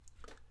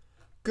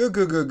Good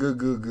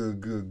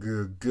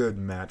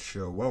match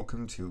show.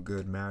 Welcome to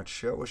Good Match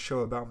Show, a show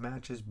about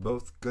matches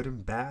both good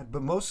and bad,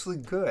 but mostly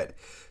good.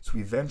 So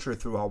we venture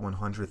through all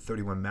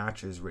 131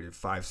 matches rated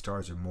 5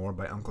 stars or more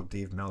by Uncle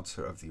Dave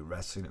Meltzer of the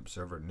Wrestling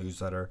Observer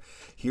newsletter.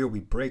 Here we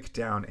break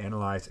down,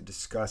 analyze, and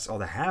discuss all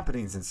the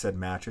happenings in said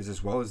matches,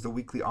 as well as the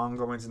weekly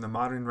ongoings in the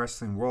modern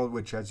wrestling world,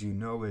 which, as you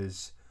know,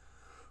 is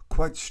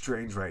quite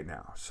strange right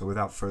now. So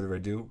without further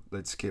ado,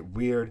 let's get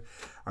weird.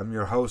 I'm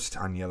your host,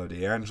 Aniello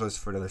DeAngelis,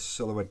 for another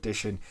solo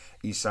edition.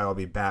 Isai will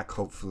be back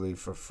hopefully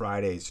for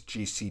Friday's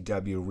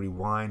GCW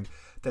Rewind.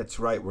 That's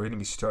right, we're going to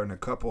be starting a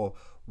couple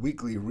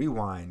weekly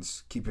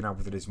rewinds, keeping up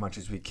with it as much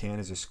as we can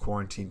as this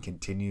quarantine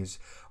continues.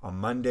 On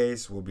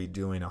Mondays, we'll be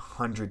doing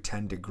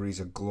 110 Degrees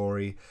of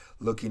Glory,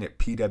 looking at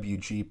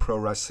PWG Pro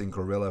Wrestling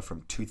Guerrilla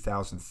from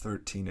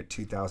 2013 to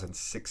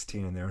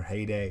 2016 in their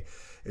heyday,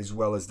 as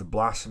well as the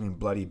Blossoming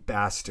Bloody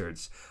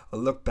Bastards, a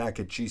look back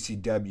at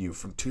GCW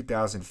from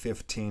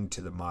 2015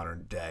 to the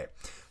modern day.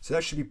 So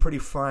that should be pretty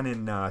fun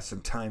and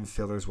some time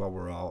fillers while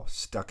we're all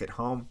stuck at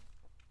home.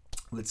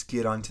 Let's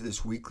get on to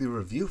this weekly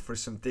review for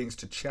some things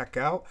to check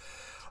out.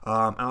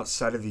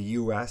 Outside of the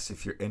U.S.,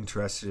 if you're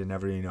interested in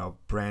ever,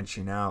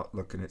 branching out,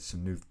 looking at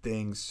some new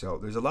things. So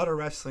there's a lot of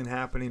wrestling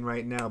happening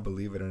right now,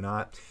 believe it or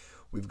not.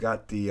 We've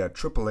got the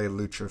AAA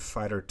Lucha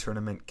Fighter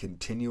Tournament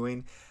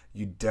continuing.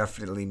 You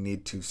definitely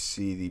need to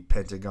see the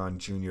Pentagon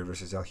Jr.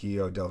 versus El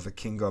Hijo del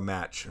Vikingo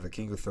match.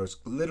 Vikingo throws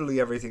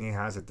literally everything he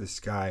has at this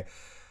guy,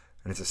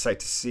 and it's a sight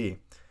to see.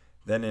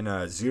 Then in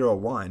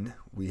 0-1,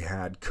 we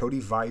had Cody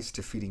Vice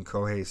defeating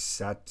Kohei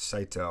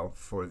Saito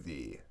for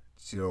the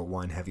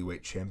 0-1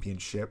 Heavyweight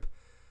Championship.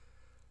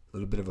 A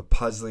little bit of a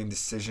puzzling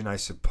decision, I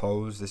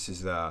suppose. This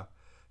is the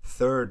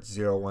third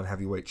 0-1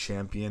 Heavyweight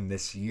Champion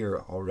this year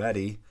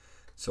already.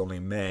 It's only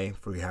May.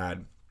 We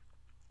had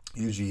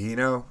Yuji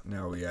Hino,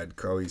 now we had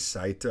Kohei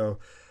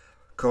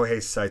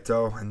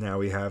Saito, and now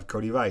we have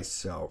Cody Vice.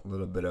 So a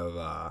little bit of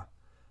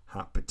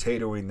hot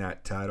potatoing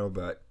that title,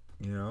 but,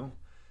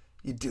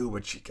 you do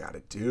what you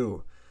gotta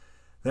do.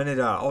 Then at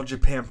All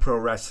Japan Pro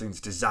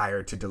Wrestling's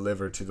desire to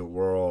deliver to the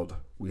world,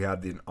 we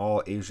had the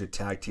All Asia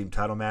Tag Team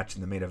title match in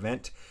the main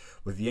event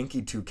with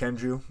Yankee 2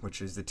 Kenju,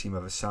 which is the team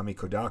of Asami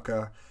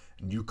Kodaka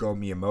and Yuko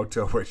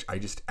Miyamoto, which I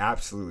just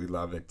absolutely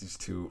love it. These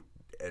two,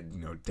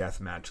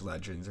 deathmatch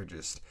legends are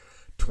just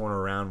torn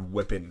around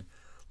whipping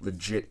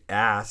legit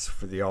ass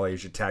for the All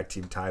Asia Tag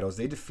Team titles.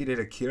 They defeated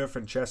Akira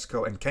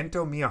Francesco and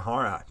Kento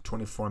Miyahara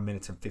 24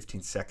 minutes and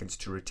 15 seconds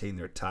to retain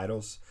their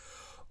titles.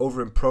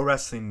 Over in Pro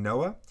Wrestling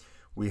Noah,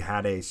 we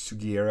had a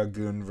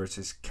Sugiura-gun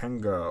versus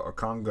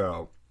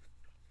Kongo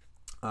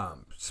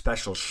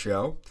special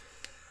show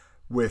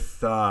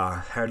with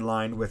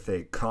headlined with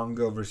a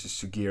Kongo versus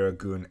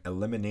Sugiura-gun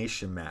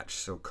elimination match.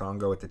 So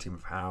Kongo with the team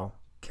of Hao,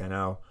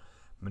 Keno,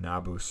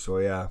 Manabu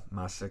Soya,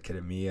 Masa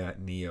Kitamiya,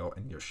 Neo,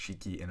 and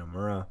Yoshiki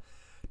Inamura,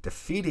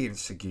 defeating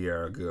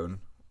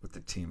Sugiura-gun with the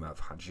team of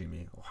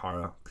Hajime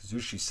Ohara,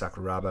 Kazushi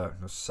Sakuraba,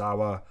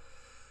 Nosawa,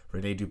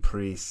 Rene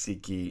Dupree,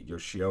 Siki,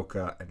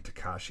 Yoshioka, and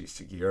Takashi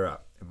Sugiura.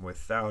 And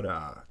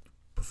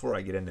before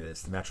I get into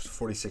this, the match was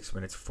 46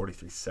 minutes,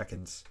 43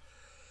 seconds.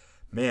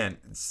 Man,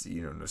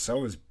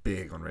 Nosawa's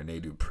big on Rene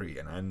Dupree,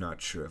 and I'm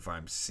not sure if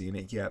I'm seeing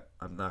it yet.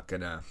 I'm not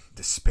going to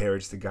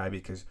disparage the guy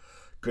because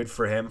good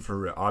for him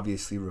for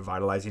obviously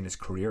revitalizing his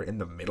career in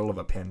the middle of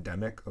a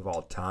pandemic of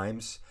all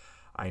times.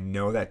 I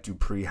know that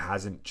Dupree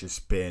hasn't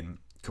just been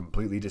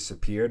completely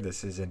disappeared.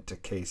 This isn't a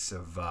case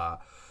of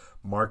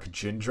Mark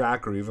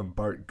Jindrak or even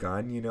Bart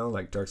Gunn,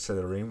 like Dark Side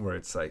of the Ring, where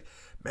it's like,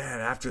 man,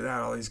 after that,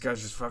 all these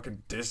guys just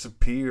fucking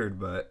disappeared.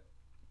 But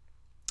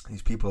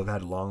these people have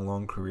had long,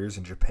 long careers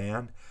in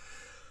Japan.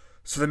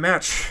 So the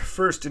match,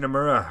 first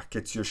Inamura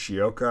gets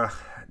Yoshioka,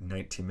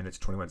 19 minutes,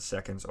 21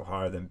 seconds.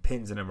 Ohara then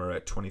pins Inamura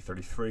at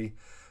 20:33.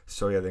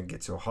 Soya then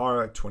gets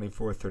Ohara at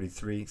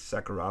 24:33.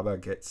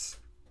 Sakuraba gets...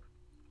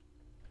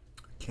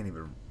 I can't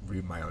even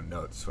read my own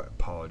notes, so I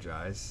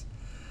apologize.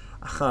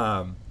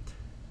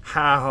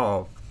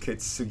 How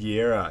gets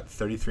Sugiura at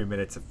 33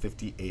 minutes and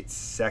 58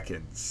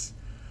 seconds.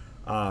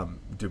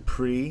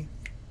 Dupree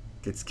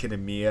gets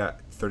Kitamiya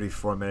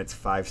 34 minutes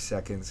 5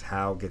 seconds.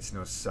 Howe gets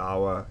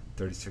Nosawa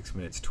 36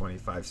 minutes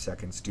 25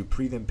 seconds.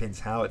 Dupree then pins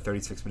Howe at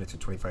 36 minutes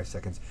and 25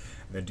 seconds.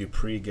 And then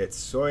Dupree gets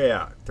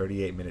Soya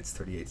 38 minutes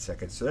 38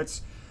 seconds. So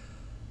that's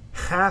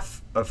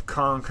half of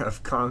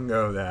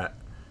Kongo that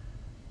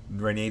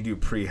Rene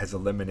Dupree has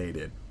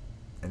eliminated.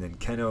 And then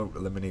Keno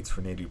eliminates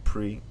Rene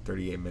Dupree,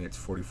 38 minutes,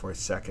 44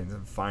 seconds.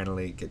 And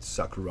finally gets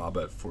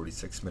Sakuraba at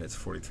 46 minutes,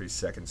 43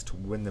 seconds to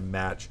win the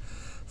match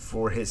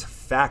for his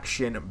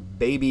faction,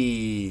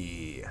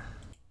 baby.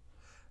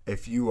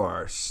 If you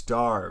are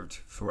starved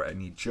for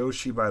any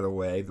Joshi, by the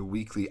way, the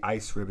weekly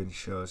Ice Ribbon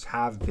shows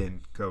have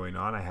been going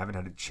on. I haven't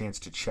had a chance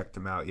to check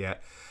them out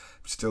yet.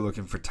 I'm still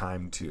looking for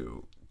time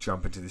to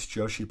jump into this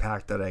Joshi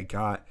pack that I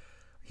got.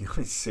 You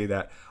always say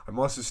that. I'm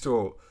also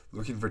still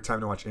looking for time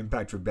to watch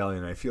Impact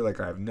Rebellion. I feel like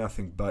I have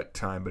nothing but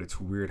time, but it's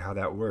weird how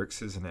that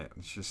works, isn't it?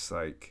 It's just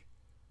like,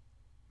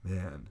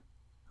 man,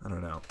 I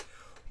don't know.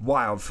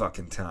 Wild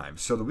fucking time.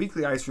 So the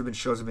weekly Ice Ribbon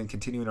shows have been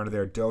continuing under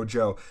their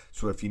dojo.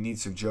 So if you need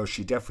some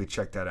Joshi, definitely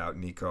check that out,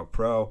 Nico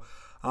Pro.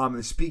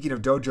 And speaking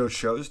of dojo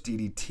shows,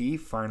 DDT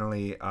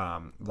finally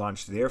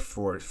launched their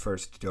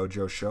first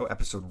dojo show,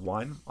 episode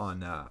 1,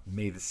 on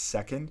May the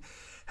 2nd.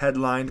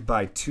 Headlined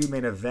by 2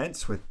 main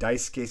events, with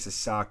Daisuke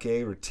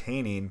Sasaki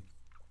retaining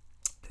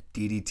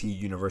the DDT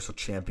Universal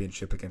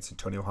Championship against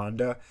Antonio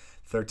Honda,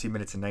 13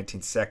 minutes and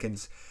 19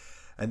 seconds.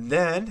 And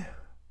then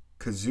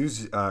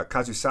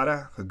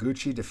Kazusada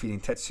Higuchi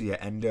defeating Tetsuya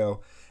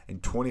Endo in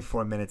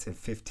 24 minutes and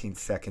 15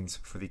 seconds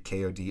for the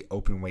KOD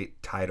Openweight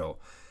title.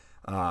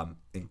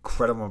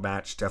 Incredible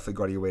match. Definitely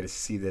go to your way to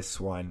see this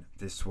one.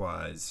 This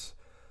was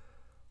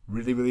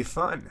really, really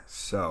fun.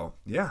 So,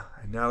 yeah.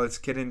 And now let's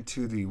get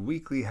into the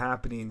weekly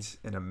happenings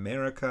in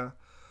America.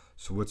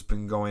 So what's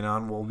been going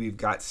on? Well, we've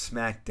got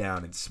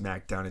SmackDown, and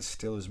SmackDown is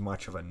still as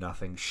much of a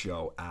nothing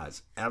show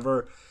as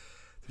ever.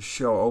 The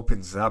show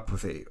opens up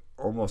with a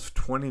almost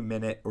 20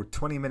 minute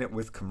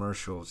with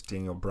commercials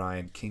Daniel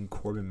Bryan King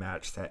Corbin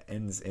match that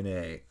ends in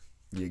a,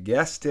 you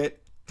guessed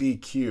it,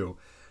 DQ.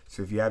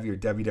 So if you have your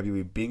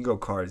WWE bingo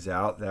cards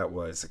out, that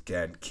was,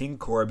 again, King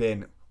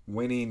Corbin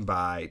winning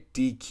by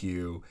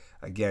DQ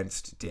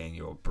against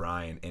Daniel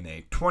Bryan in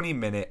a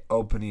 20-minute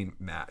opening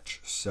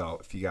match. So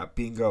if you got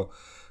bingo,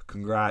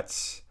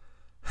 congrats.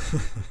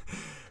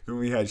 Then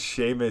we had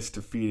Sheamus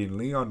defeating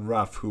Leon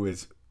Ruff, who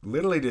has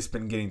literally just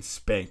been getting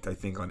spanked, I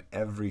think, on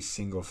every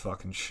single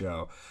fucking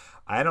show.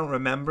 I don't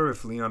remember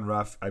if Leon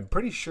Ruff, I'm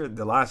pretty sure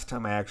the last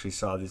time I actually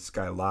saw this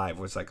guy live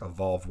was like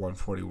Evolve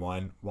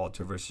 141,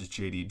 Walter versus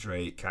JD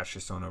Drake,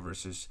 Cassius Ohno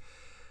versus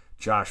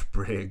Josh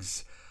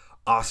Briggs,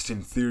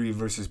 Austin Theory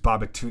versus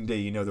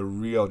Babatunde, you know, the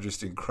real,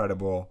 just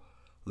incredible,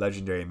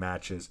 legendary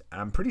matches.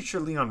 I'm pretty sure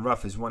Leon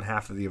Ruff is one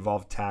half of the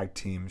Evolve tag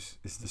teams,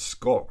 is the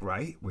Skulk,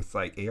 right? With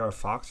like AR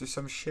Fox or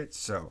some shit.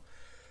 So,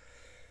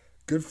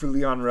 good for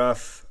Leon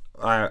Ruff.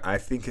 I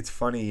think it's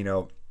funny, you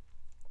know,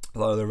 a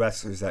lot of the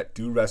wrestlers that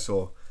do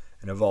wrestle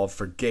and Evolve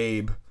for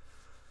Gabe,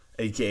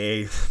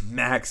 a.k.a.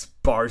 Max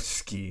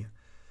Barsky.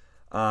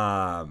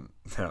 No,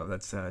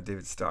 that's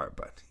David Starr,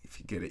 but if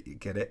you get it, you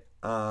get it.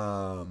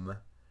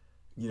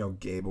 You know,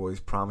 Gabe always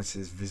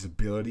promises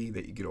visibility,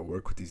 that you get to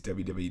work with these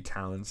WWE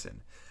talents,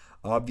 and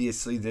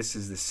obviously this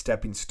is the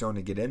stepping stone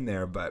to get in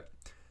there, but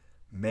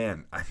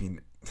man, I mean,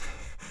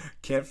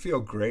 can't feel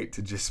great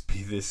to just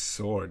be this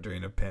sore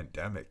during a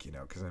pandemic, you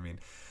know, because I mean,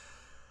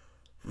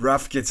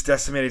 Ruff gets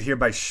decimated here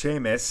by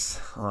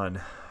Sheamus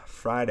on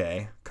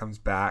Friday, comes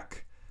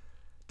back.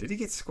 Did he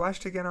get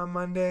squashed again on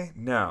Monday?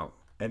 No.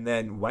 And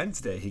then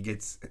Wednesday, he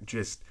gets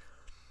just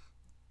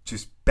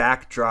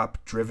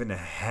backdrop driven to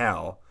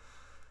hell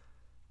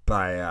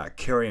by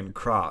Karrion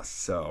Kross.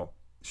 So,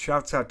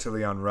 shouts out to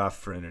Leon Ruff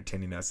for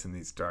entertaining us in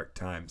these dark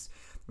times.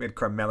 We had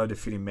Carmella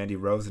defeating Mandy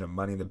Rose in a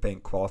Money in the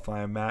Bank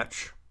qualifying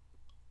match.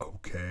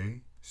 Okay.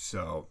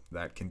 So,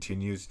 that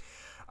continues.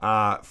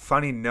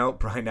 Funny note,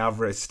 Brian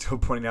Alvarez still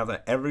pointing out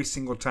that every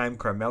single time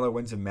Carmella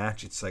wins a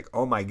match, it's like,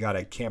 oh my god,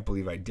 I can't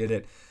believe I did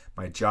it.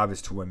 My job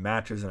is to win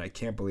matches, and I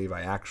can't believe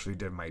I actually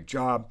did my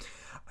job.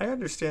 I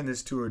understand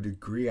this to a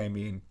degree. I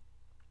mean,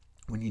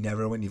 when you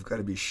never win, you've got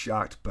to be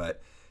shocked,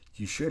 but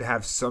you should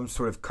have some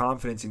sort of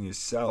confidence in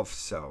yourself.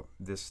 So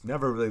this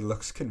never really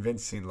looks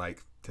convincing,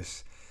 like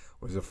this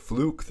was a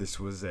fluke, this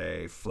was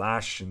a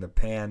flash in the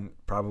pan,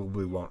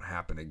 probably won't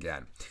happen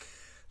again.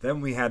 Then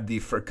we had the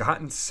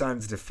Forgotten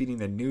Sons defeating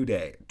the New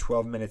Day,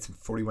 12 minutes and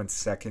 41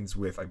 seconds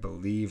with, I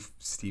believe,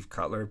 Steve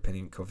Cutler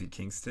pinning Kofi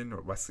Kingston or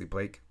Wesley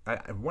Blake.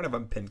 One of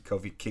them pinned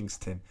Kofi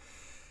Kingston.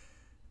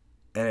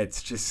 And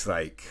it's just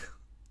like,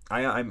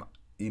 I'm,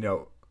 you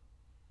know,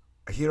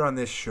 here on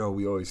this show,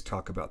 we always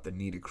talk about the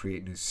need to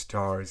create new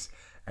stars.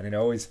 And it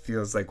always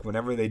feels like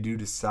whenever they do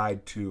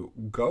decide to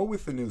go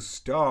with a new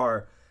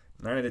star,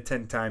 9 out of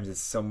 10 times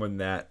it's someone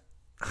that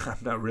I'm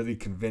not really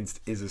convinced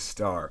is a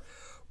star.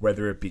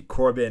 Whether it be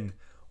Corbin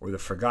or the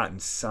Forgotten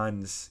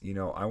Sons, you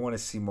know, I want to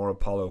see more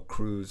Apollo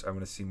Crews. I want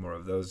to see more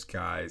of those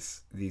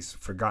guys. These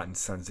Forgotten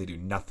Sons, they do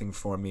nothing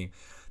for me.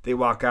 They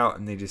walk out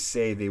and they just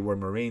say they were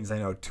Marines. I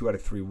know 2 out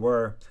of 3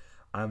 were.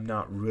 I'm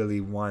not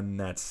really one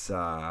that's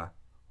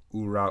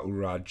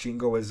oorah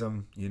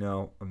jingoism, you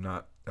know. I'm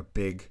not a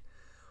big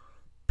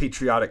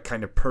patriotic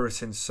kind of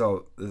person,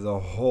 so the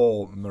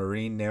whole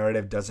Marine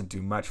narrative doesn't do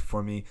much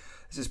for me.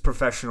 This is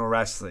professional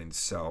wrestling,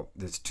 so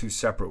there's 2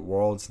 separate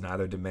worlds.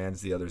 Neither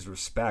demands the other's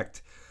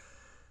respect.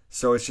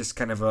 So it's just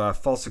kind of a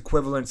false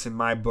equivalence in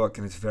my book,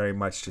 and it's very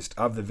much just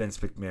of the Vince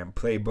McMahon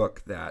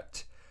playbook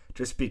that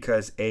just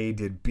because A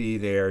did B,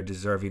 they are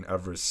deserving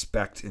of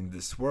respect in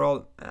this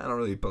world. I don't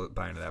really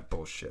buy into that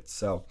bullshit.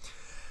 So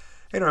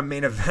in our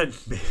main event,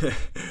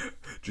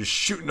 just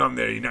shooting on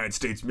the United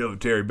States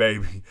military,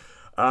 baby.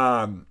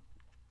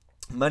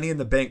 Money in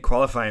the Bank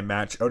qualifying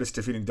match. Otis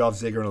defeating Dolph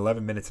Ziggler in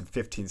 11 minutes and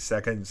 15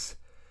 seconds.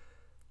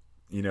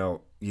 You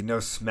know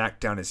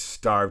SmackDown is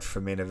starved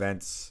for main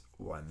events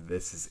when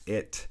this is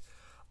it.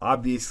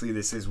 Obviously,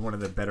 this is one of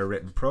the better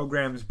written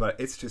programs, but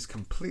it's just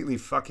completely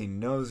fucking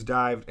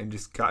nosedived and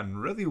just gotten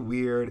really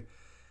weird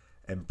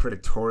and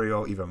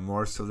predatorial, even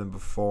more so than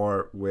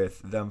before,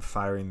 with them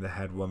firing the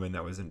head woman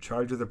that was in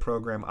charge of the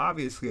program.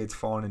 Obviously, it's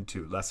fallen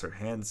into lesser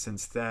hands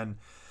since then.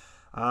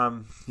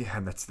 Yeah,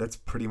 and that's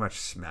pretty much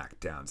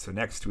SmackDown. So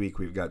next week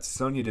we've got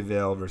Sonya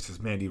Deville versus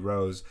Mandy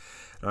Rose.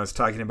 And I was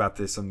talking about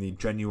this on the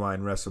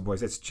Genuine Wrestle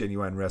Boys. That's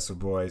Genuine Wrestle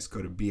Boys.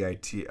 Go to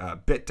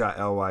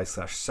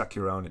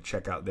bit.ly/suckyourown and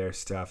check out their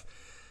stuff.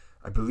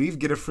 I believe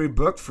get a free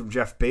book from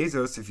Jeff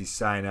Bezos if you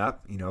sign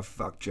up.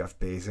 Fuck Jeff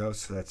Bezos,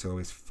 so that's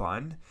always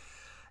fun.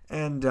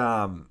 And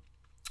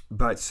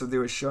but so they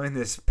were showing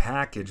this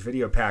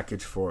video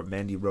package for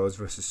Mandy Rose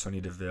versus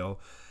Sonya Deville.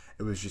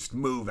 It was just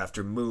move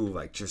after move,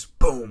 like just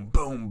boom,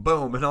 boom,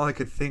 boom. And all I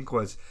could think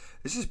was,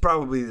 this is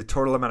probably the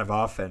total amount of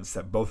offense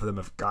that both of them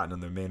have gotten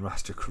on their main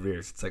roster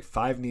careers. It's like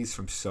 5 knees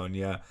from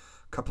Sonya,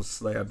 a couple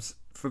slams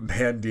from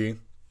Mandy, a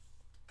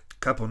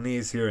couple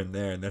knees here and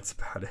there, and that's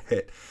about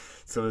it.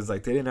 So it was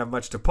like they didn't have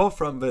much to pull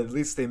from, but at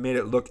least they made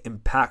it look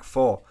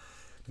impactful.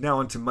 Now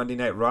on to Monday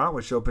Night Raw,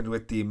 which opened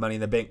with the Money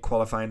in the Bank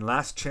qualifying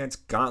last chance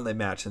gauntlet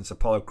match since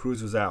Apollo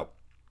Crews was out.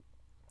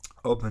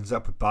 Opens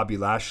up with Bobby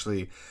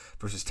Lashley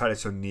versus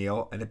Titus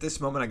O'Neil. And at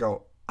this moment I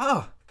go,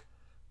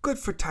 good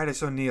for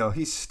Titus O'Neil.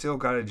 He's still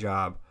got a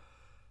job.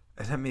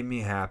 And that made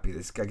me happy.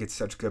 This guy gets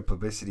such good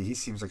publicity. He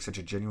seems like such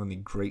a genuinely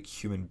great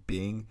human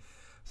being. I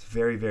was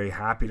very, very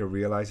happy to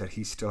realize that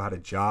he still had a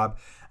job.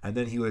 And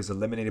then he was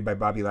eliminated by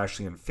Bobby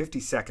Lashley in 50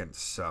 seconds.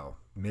 So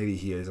maybe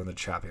he is on the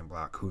chopping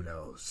block. Who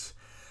knows?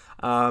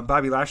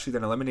 Bobby Lashley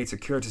then eliminates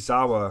Akira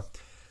Tozawa,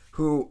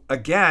 who,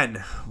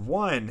 again,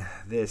 won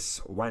this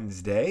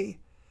Wednesday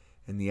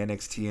in the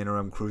NXT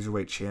Interim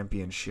Cruiserweight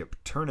Championship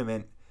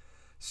tournament.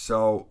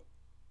 So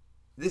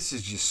this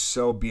is just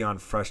so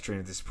beyond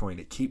frustrating at this point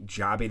to keep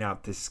jobbing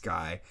out this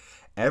guy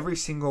every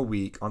single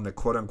week on the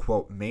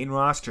quote-unquote main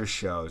roster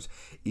shows,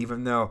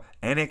 even though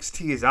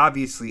NXT is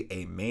obviously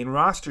a main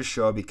roster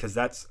show because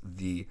that's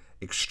the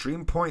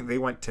extreme point they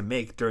went to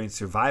make during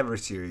Survivor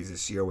Series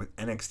this year with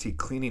NXT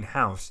cleaning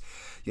house.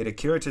 Yet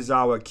Akira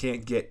Tozawa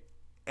can't get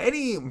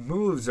any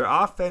moves or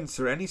offense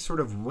or any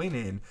sort of win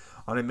in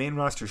on a main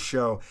roster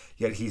show,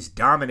 yet he's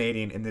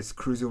dominating in this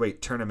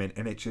cruiserweight tournament,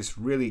 and it just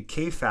really,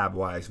 kayfabe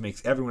wise,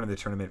 makes everyone in the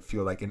tournament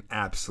feel like an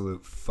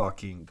absolute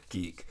fucking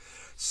geek.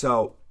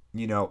 So,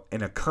 in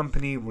a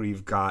company where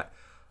you've got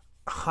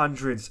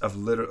hundreds of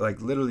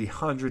literally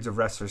hundreds of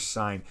wrestlers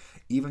signed,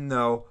 even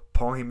though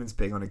Paul Heyman's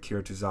big on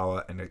Akira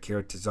Tozawa, and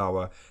Akira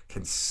Tozawa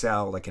can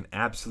sell like an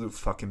absolute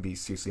fucking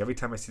beast. Seriously, every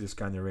time I see this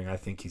guy in the ring, I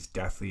think he's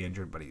deathly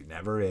injured, but he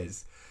never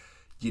is.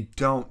 You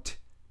don't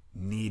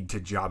need to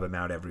job him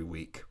out every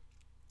week.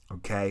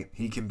 Okay?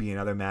 He can be in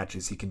other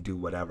matches, he can do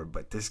whatever,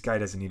 but this guy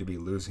doesn't need to be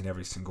losing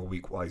every single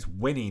week while he's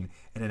winning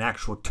in an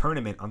actual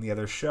tournament on the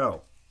other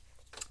show.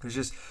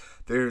 There's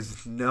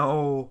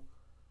no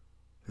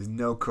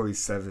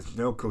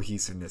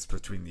cohesiveness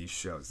between these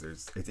shows.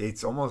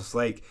 It's almost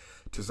like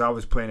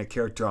Tozawa's playing a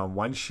character on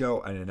one show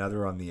and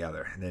another on the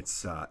other, and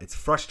it's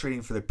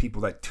frustrating for the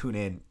people that tune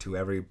in to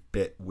every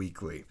bit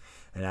weekly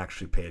and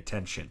actually pay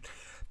attention.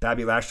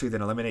 Bobby Lashley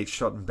then eliminates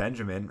Shelton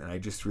Benjamin, and I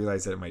just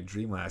realized that in my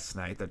dream last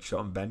night that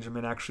Shelton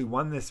Benjamin actually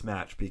won this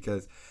match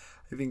because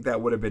I think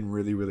that would have been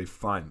really, really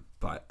fun.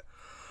 But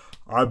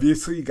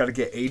obviously, you got to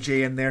get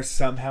AJ in there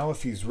somehow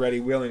if he's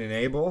ready, willing, and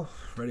able.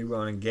 Ready,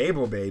 willing, and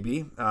Gable,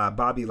 baby.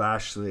 Bobby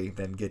Lashley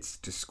then gets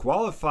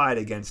disqualified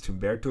against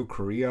Humberto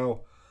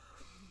Carrillo.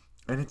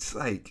 And it's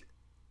like,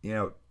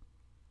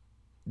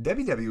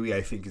 WWE,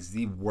 I think, is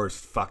the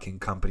worst fucking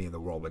company in the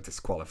world with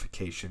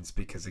disqualifications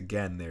because,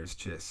 again, there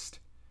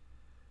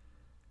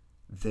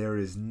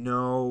is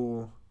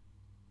no...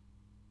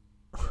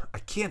 I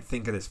can't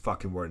think of this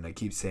fucking word, and I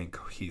keep saying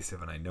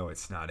cohesive, and I know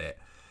it's not it.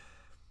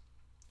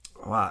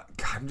 Well,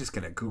 God, I'm just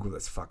going to Google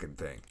this fucking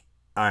thing.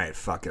 All right,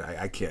 fuck it.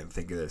 I can't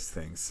think of this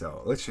thing,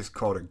 so let's just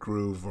call it a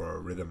groove or a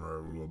rhythm or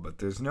a rule, but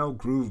there's no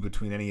groove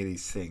between any of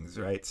these things,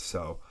 right?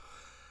 So,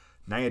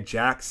 Nia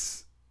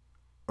Jax,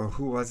 or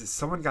who was it?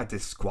 Someone got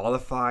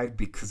disqualified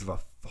because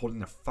of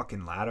holding a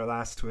fucking ladder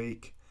last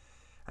week,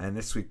 and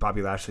this week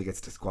Bobby Lashley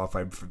gets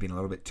disqualified for being a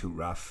little bit too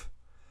rough.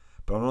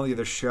 But on all the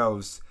other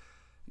shows,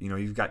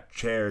 you've got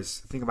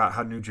chairs. Think about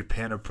how New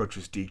Japan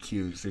approaches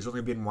DQs. There's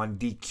only been one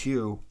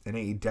DQ in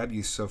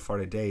AEW so far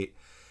to date,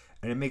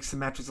 and it makes the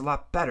matches a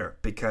lot better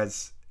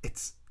because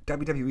it's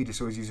WWE just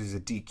always uses a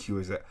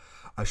DQ as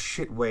a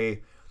shit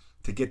way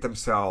to get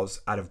themselves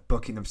out of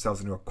booking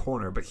themselves into a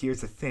corner. But here's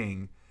the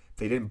thing. If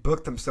they didn't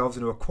book themselves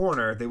into a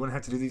corner, they wouldn't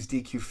have to do these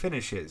DQ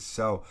finishes.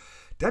 So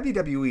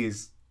WWE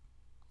is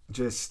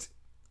just...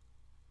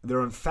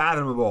 they're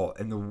unfathomable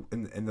in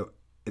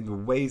the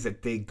ways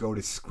that they go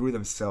to screw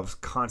themselves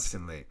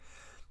constantly,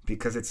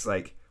 because it's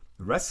like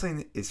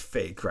wrestling is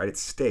fake, right?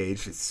 It's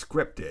staged, it's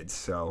scripted,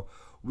 so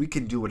we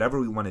can do whatever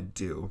we want to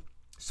do.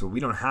 So we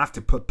don't have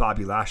to put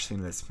Bobby Lashley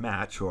in this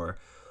match, or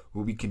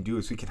what we can do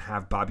is we can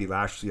have Bobby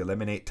Lashley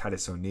eliminate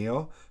Titus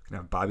O'Neil, we can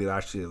have Bobby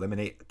Lashley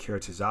eliminate Akira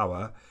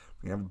Tozawa,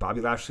 we can have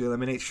Bobby Lashley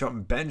eliminate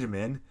Shelton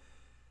Benjamin,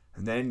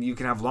 and then you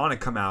can have Lana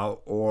come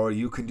out, or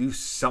you can do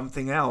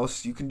something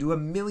else. You can do a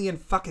million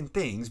fucking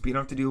things, but you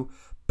don't have to do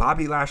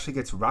Bobby Lashley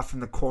gets rough in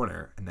the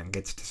corner and then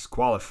gets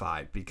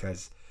disqualified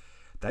because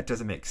that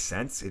doesn't make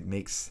sense. It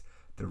makes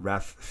the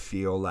ref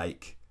feel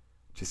like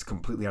just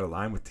completely out of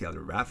line with the other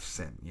refs.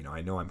 And,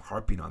 I know I'm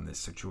harping on this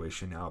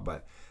situation now,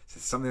 but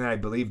it's something that I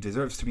believe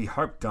deserves to be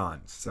harped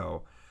on.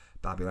 So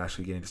Bobby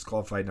Lashley getting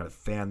disqualified, not a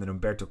fan. Then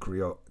Humberto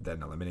Carrillo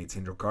then eliminates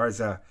Angel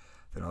Garza,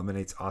 then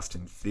eliminates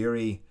Austin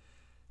Theory.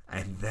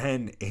 And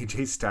then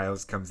AJ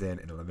Styles comes in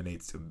and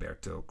eliminates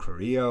Humberto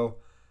Carrillo.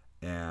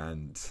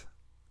 And,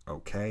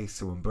 okay,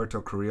 so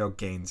Humberto Carrillo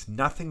gains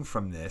nothing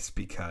from this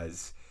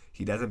because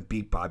he doesn't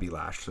beat Bobby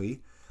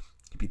Lashley.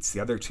 He beats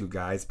the other two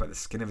guys by the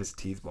skin of his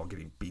teeth while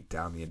getting beat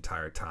down the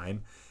entire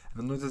time. And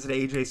then loses to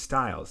AJ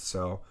Styles.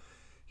 So,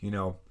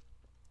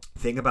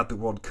 thing about the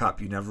World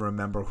Cup, you never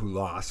remember who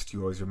lost.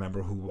 You always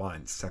remember who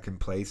won. Second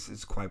place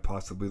is quite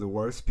possibly the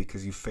worst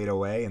because you fade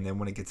away. And then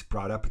when it gets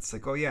brought up, it's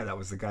like, oh yeah, that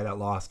was the guy that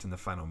lost in the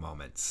final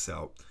moments.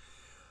 So,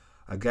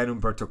 again,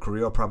 Humberto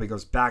Carrillo probably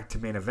goes back to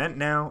main event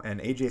now, and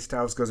AJ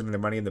Styles goes into the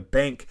Money in the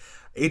Bank.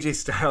 AJ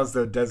Styles,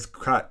 though, does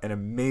cut an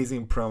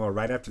amazing promo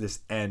right after this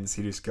ends.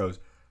 He just goes,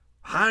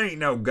 I ain't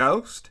no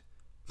ghost.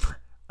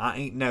 I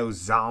ain't no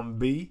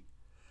zombie.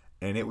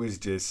 And it was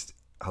just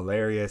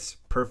hilarious.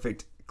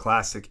 Perfect,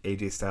 classic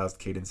AJ Styles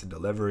cadence and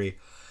delivery.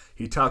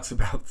 He talks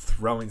about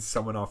throwing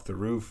someone off the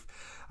roof.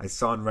 I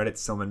saw on Reddit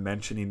someone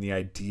mentioning the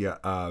idea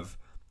of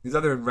these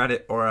other in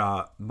Reddit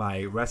or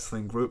my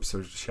wrestling group.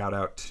 So shout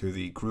out to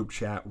the group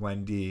chat,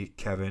 Wendy,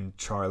 Kevin,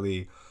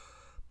 Charlie,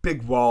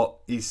 Big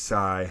Walt,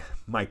 Eastside,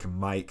 Mike and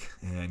Mike,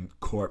 and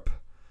Corp.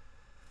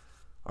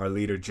 Our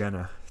leader,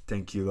 Jenna.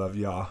 Thank you, love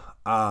y'all.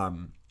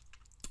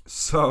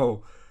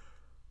 So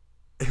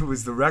it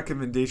was the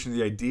recommendation,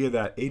 the idea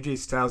that AJ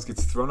Styles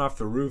gets thrown off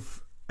the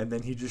roof and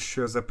then he just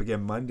shows up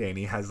again Monday and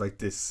he has like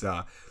this,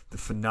 the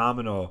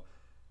phenomenal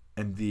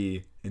and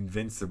the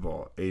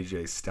invincible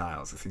AJ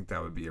Styles. I think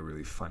that would be a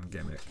really fun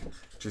gimmick.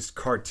 Just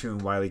cartoon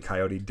Wile E.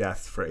 Coyote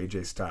death for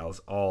AJ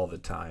Styles all the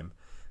time,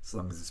 as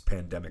long as this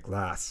pandemic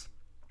lasts.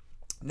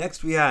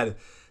 Next we had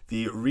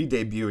the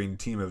re-debuting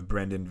team of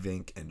Brendan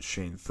Vink and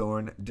Shane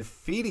Thorne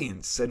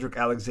defeating Cedric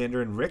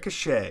Alexander and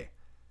Ricochet.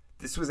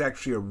 This was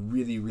actually a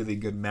really, really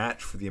good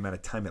match for the amount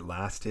of time it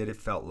lasted. It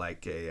felt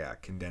like a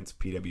condensed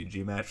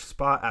PWG match,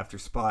 spot after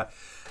spot.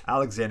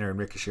 Alexander and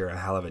Ricochet are a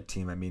hell of a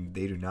team. I mean,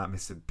 they do not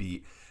miss a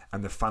beat.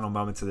 And the final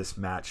moments of this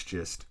match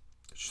just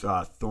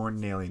Thorne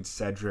nailing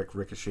Cedric,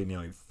 Ricochet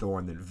nailing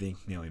Thorne, then Vink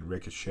nailing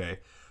Ricochet.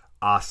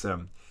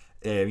 Awesome.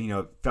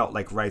 It felt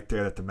like right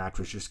there that the match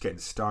was just getting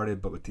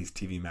started, but with these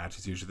TV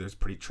matches, usually they're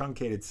pretty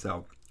truncated,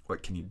 so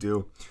what can you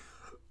do?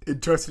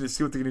 Interested to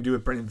see what they're going to do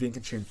with Brendan Vink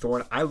and Shane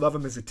Thorne. I love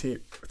them as a team.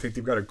 I think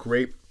they've got a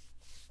great,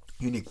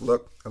 unique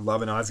look. I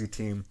love an Aussie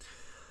team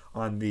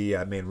on the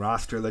main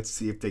roster. Let's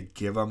see if they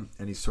give them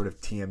any sort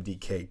of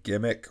TMDK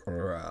gimmick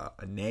or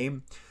a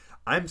name.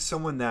 I'm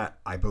someone that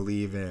I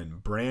believe in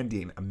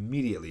branding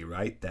immediately,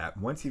 right? That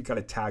once you've got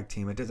a tag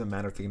team, it doesn't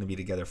matter if they're going to be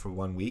together for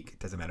 1 week. It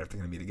doesn't matter if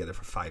they're going to be together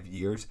for 5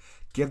 years.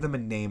 Give them a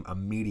name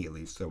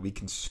immediately so we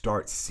can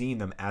start seeing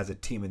them as a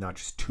team and not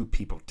just two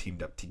people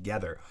teamed up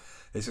together.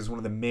 This is one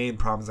of the main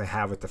problems I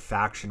have with the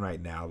faction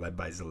right now, led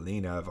by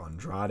Zelina of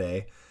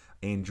Andrade,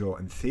 Angel,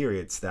 and Theory.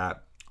 It's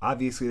that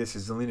obviously this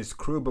is Zelina's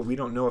crew, but we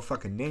don't know a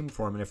fucking name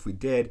for him. And if we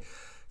did,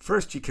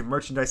 first you can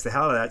merchandise the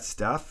hell out of that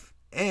stuff.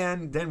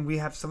 And then we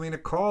have something to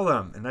call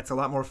them. And that's a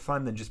lot more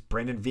fun than just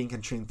Brendan Vink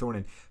and Shane Thorne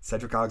and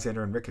Cedric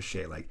Alexander and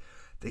Ricochet. Like,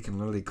 they can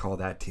literally call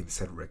that team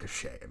said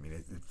Ricochet. I mean,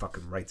 it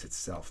fucking writes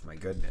itself. My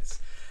goodness.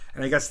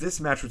 And I guess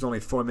this match was only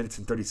 4 minutes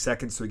and 30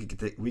 seconds, so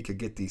we could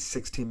get the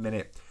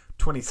 16-minute,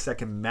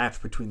 20-second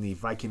match between the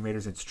Viking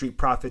Raiders and Street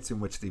Profits, in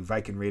which the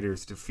Viking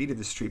Raiders defeated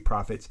the Street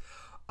Profits.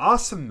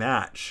 Awesome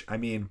match. I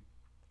mean,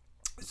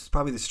 this is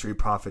probably the Street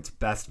Profits'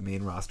 best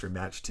main roster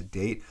match to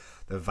date.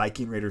 The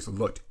Viking Raiders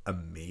looked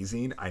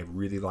amazing. I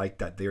really like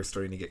that they're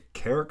starting to get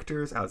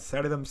characters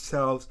outside of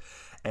themselves.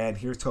 And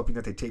here's hoping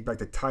that they take back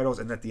the titles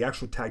and that the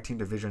actual tag team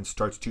division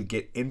starts to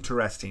get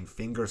interesting.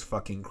 Fingers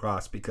fucking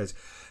crossed. Because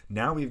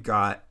now we've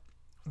got,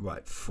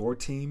 4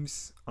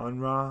 teams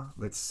on Raw?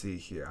 Let's see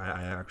here.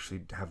 I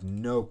actually have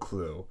no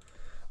clue.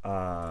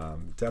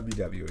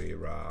 WWE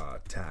Raw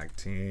Tag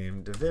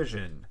Team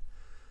Division.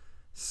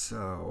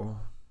 So,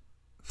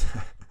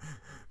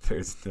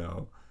 there's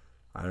no...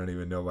 I don't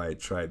even know why I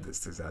tried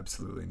this. There's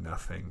absolutely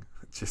nothing.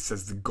 It just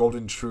says the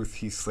Golden Truth,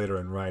 Heath Slater,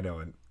 and Rhino.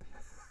 And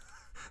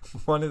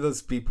one of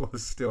those people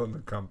is still in the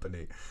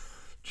company.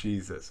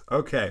 Jesus.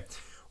 Okay.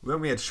 Well,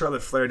 then we had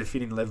Charlotte Flair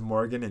defeating Liv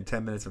Morgan in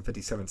 10 minutes and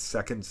 57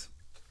 seconds.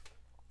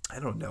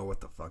 I don't know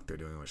what the fuck they're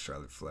doing with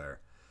Charlotte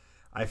Flair.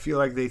 I feel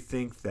like they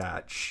think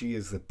that she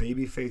is the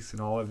babyface in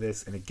all of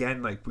this. And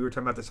again, like we were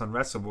talking about this on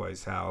Wrestle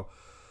Boys, how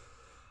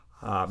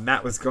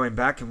Matt was going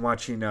back and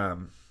watching...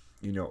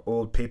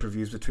 old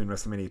pay-per-views between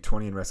WrestleMania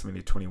 20 and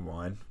WrestleMania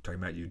 21,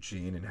 talking about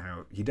Eugene and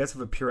how he does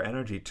have a pure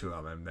energy to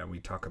him. And then we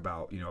talk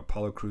about,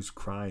 Apollo Crews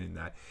crying and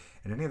that.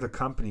 In any other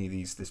company,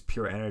 this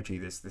pure energy,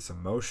 this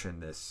emotion,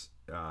 this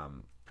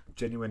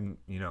genuine,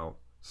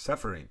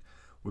 suffering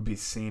would be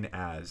seen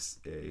as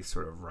a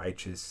sort of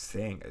righteous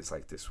thing, as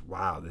like this,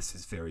 wow, this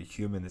is very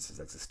human, this is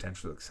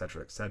existential,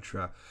 etc.,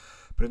 etc.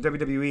 But in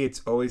WWE,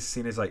 it's always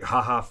seen as like,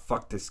 haha,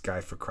 fuck this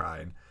guy for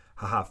crying.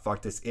 Haha,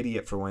 fuck this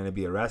idiot for wanting to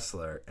be a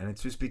wrestler. And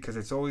it's just because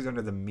it's always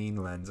under the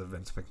mean lens of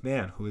Vince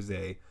McMahon, who is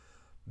a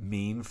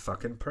mean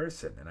fucking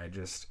person.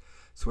 And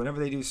so whenever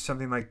they do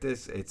something like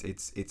this,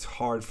 it's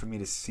hard for me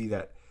to see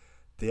that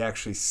they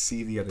actually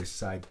see the other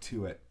side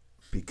to it,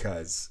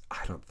 because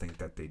I don't think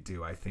that they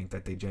do. I think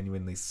that they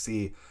genuinely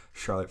see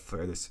Charlotte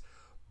Flair, this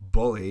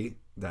bully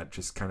that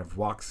just kind of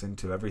walks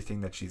into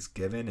everything that she's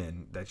given,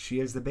 and that she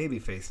is the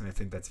babyface, and I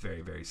think that's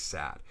very, very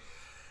sad.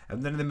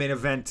 And then in the main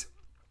event,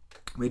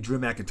 we had Drew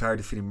McIntyre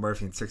defeating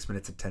Murphy in 6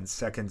 minutes and 10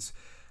 seconds.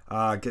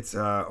 Gets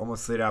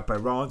almost laid out by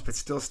Rollins, but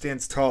still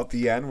stands tall at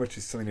the end, which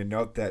is something to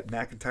note, that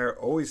McIntyre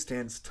always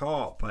stands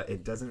tall, but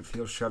it doesn't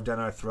feel shoved down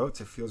our throats.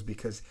 It feels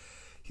because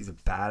he's a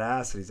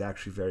badass, and he's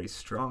actually very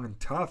strong and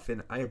tough,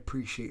 and I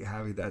appreciate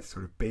having that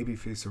sort of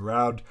babyface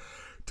around.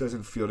 It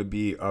doesn't feel to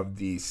be of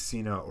the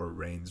Cena or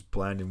Reigns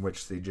blend in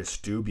which they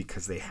just do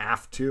because they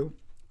have to.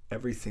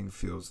 Everything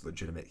feels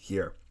legitimate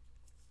here.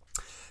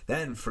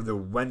 Then for the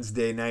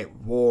Wednesday Night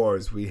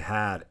Wars, we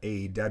had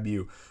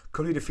AEW.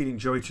 Cody defeating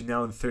Joey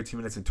Janela in 13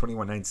 minutes and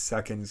 21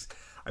 seconds.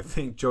 I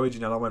think Joey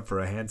Janela went for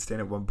a handstand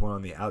at one point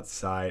on the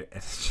outside,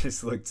 and it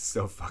just looked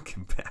so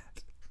fucking bad.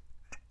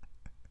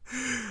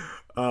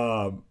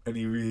 And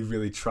he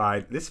really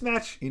tried. This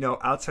match,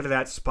 outside of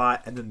that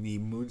spot and then the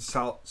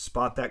moonsault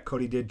spot that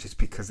Cody did, just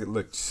because it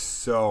looked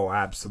so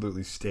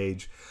absolutely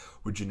staged,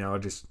 with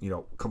Janela just,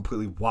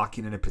 completely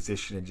walking in a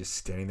position and just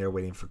standing there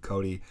waiting for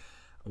Cody.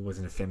 I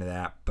wasn't a fan of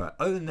that. But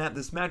other than that,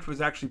 this match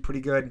was actually pretty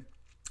good.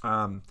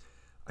 I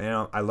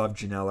love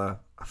Janela.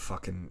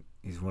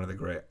 He's one of the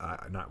great,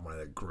 not one of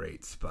the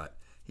greats, but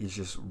he's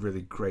just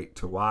really great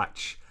to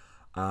watch.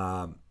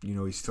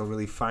 He's still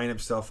really finding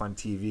himself on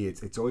TV.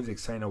 It's always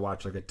exciting to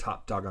watch like a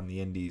top dog on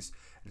the indies,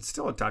 and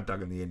still a top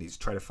dog on the indies,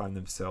 try to find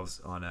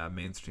themselves on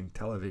mainstream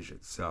television.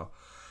 So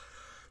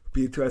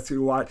be interesting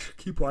to watch.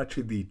 Keep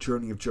watching the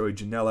journey of Joey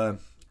Janela.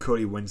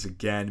 Cody wins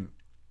again.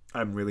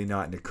 I'm really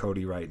not into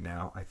Cody right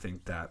now. I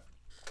think that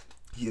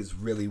he has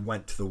really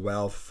went to the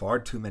well far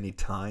too many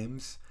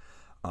times,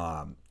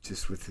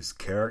 just with his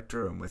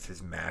character and with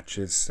his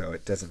matches. So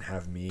it doesn't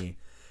have me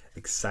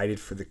excited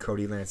for the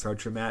Cody Lance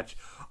Archer match.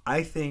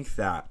 I think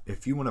that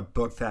if you want to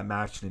book that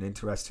match in an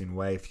interesting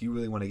way, if you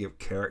really want to give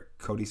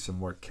Cody some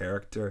more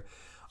character,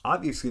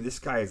 obviously this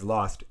guy has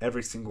lost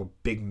every single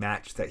big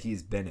match that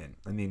he's been in.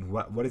 I mean,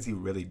 what has he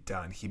really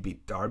done? He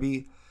beat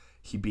Darby,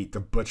 he beat the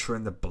Butcher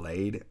and the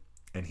Blade,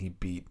 and he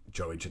beat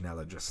Joey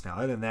Janela just now.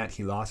 Other than that,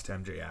 he lost to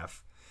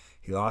MJF,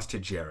 he lost to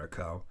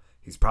Jericho,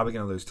 he's probably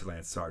going to lose to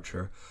Lance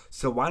Archer.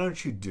 So why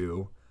don't you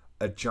do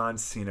a John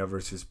Cena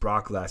versus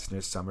Brock Lesnar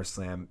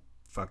SummerSlam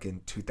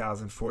fucking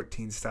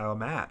 2014 style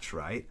match,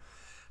 right?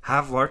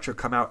 Have Archer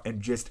come out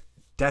and just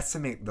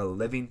decimate the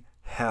living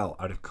hell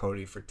out of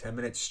Cody for 10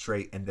 minutes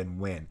straight and then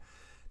win.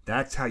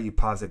 That's how you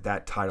posit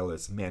that title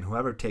is. Man,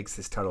 whoever takes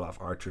this title off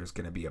Archer is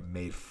going to be a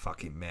made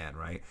fucking man,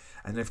 right?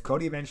 And if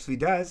Cody eventually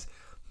does,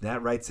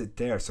 that writes it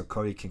there so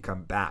Cody can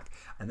come back.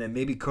 And then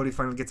maybe Cody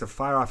finally gets a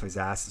fire off his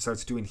ass and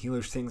starts doing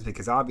heelish things,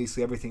 because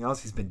obviously everything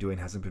else he's been doing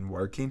hasn't been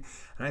working.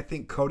 And I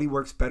think Cody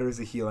works better as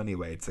a heel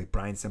anyway. It's like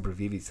Brian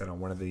Sempervive said on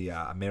one of the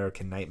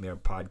American Nightmare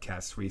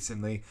podcasts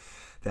recently,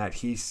 that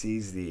he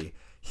sees the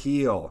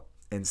heel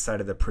inside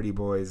of the pretty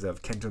boys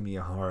of Kento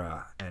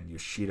Miyahara and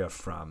Yoshida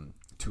from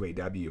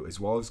 2AW, as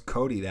well as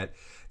Cody, that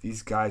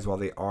these guys, while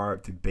they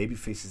are the baby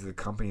faces of the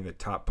company, the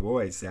top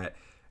boys, that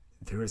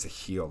there is a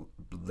heel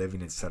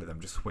living inside of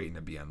them just waiting to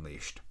be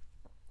unleashed.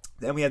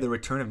 Then we had the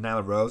return of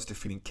Nyla Rose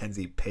defeating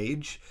Kenzie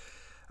Page.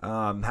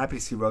 Happy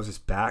to see Rose is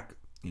back.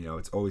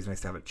 It's always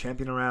nice to have a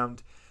champion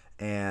around.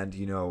 And,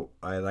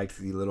 I liked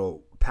the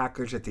little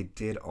package that they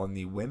did on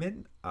the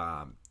women.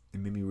 It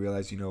made me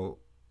realize,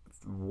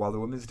 while the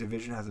women's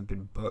division hasn't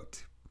been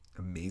booked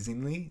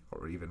amazingly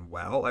or even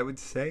well, I would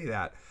say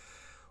that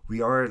we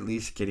are at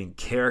least getting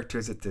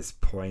characters at this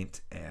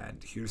point,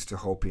 and here's to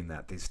hoping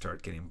that they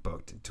start getting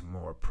booked into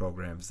more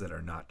programs that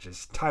are not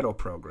just title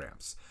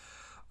programs.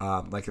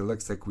 Like it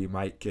looks like we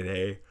might get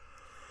a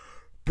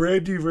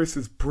Brandy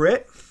versus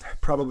Britt,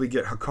 probably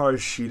get Hikaru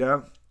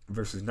Shida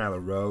versus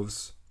Nyla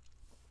Rose,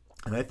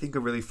 and I think a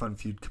really fun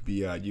feud could be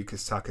Yuka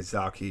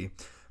Sakazaki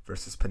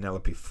versus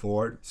Penelope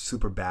Ford.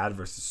 Super bad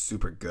versus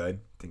super good.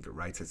 I think it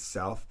writes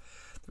itself.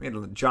 We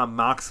had Jon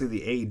Moxley,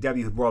 the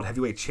AEW World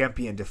Heavyweight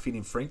Champion,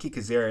 defeating Frankie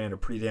Kazarian in a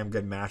pretty damn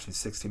good match in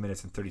 60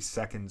 minutes and 30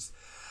 seconds.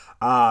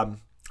 I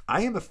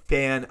am a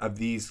fan of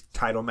these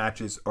title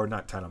matches, or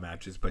not title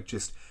matches, but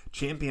just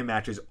champion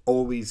matches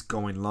always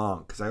going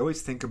long. Because I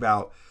always think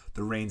about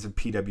the reigns of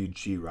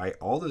PWG, right?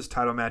 All those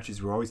title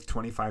matches were always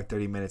 25,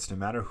 30 minutes. No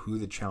matter who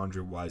the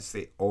challenger was,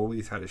 they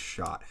always had a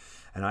shot.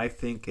 And I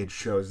think it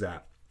shows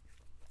that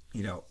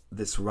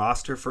this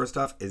roster, first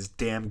off, is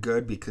damn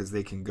good because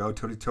they can go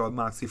toe-to-toe with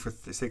Moxley for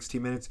 60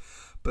 minutes.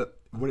 But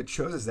what it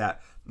shows is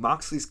that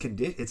Moxley's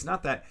condition, it's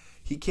not that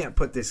he can't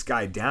put this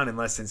guy down in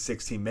less than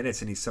 16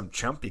 minutes and he's some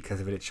chump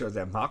because of it. It shows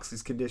that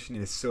Moxley's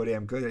conditioning is so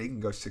damn good that he can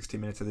go 60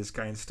 minutes with this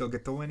guy and still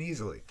get the win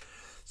easily.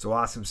 So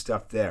awesome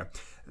stuff there.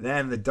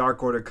 Then the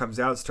Dark Order comes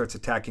out, starts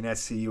attacking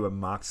SCU and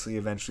Moxley.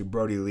 Eventually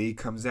Brody Lee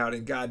comes out,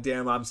 and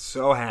goddamn, I'm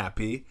so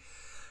happy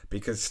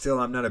because still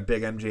I'm not a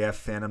big MJF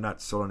fan. I'm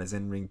not sold on his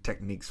in-ring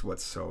techniques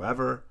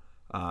whatsoever.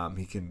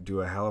 He can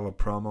do a hell of a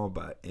promo,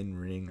 but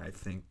in-ring, I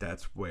think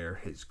that's where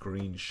his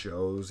green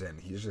shows, and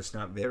he's just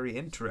not very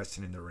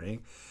interested in the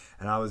ring.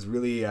 And I was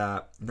really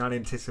not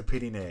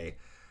anticipating a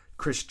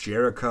Chris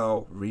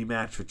Jericho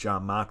rematch with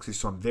Jon Moxley,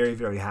 so I'm very,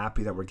 very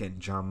happy that we're getting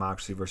Jon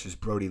Moxley versus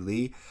Brody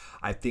Lee.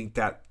 I think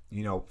that,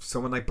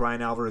 someone like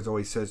Brian Alvarez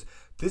always says,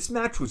 this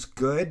match was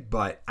good,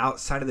 but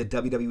outside of the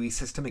WWE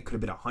system, it could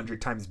have been 100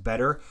 times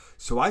better.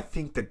 So I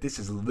think that this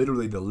is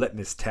literally the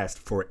litmus test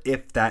for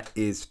if that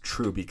is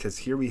true, because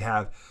here we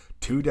have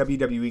two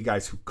WWE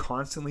guys who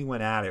constantly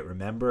went at it.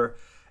 Remember,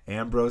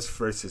 Ambrose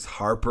versus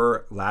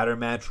Harper, ladder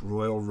match,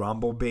 Royal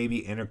Rumble, baby,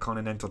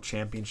 Intercontinental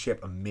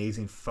Championship,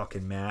 amazing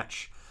fucking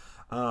match.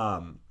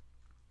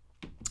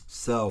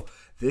 So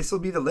this will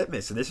be the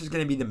litmus, and this is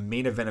going to be the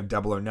main event of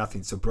Double or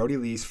Nothing. So Brody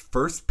Lee's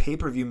first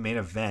pay-per-view main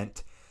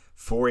event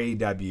for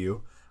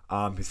AEW,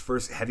 his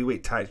first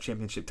heavyweight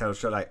championship title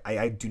shot.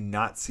 I do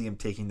not see him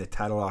taking the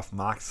title off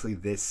Moxley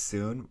this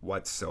soon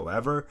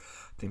whatsoever.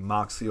 I think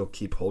Moxley will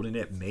keep holding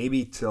it,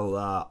 maybe till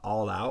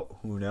All Out.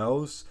 Who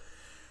knows?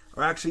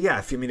 Or actually, yeah.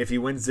 If he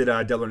wins it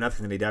Double or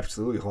Nothing, then he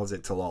absolutely holds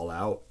it till All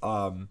Out.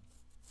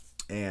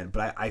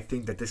 But I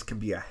think that this can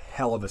be a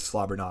hell of a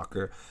slobber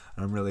knocker.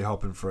 And I'm really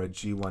hoping for a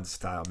G1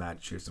 style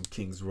match here. Some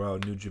Kings Row,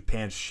 New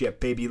Japan shit,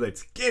 baby.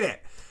 Let's get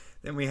it.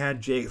 Then we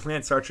had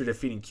Lance Archer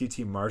defeating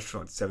QT Marshall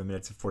in 7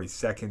 minutes and 40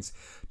 seconds.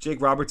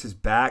 Jake Roberts is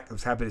back. I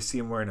was happy to see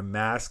him wearing a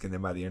mask. And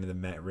then by the end of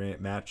the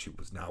match, he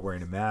was not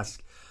wearing a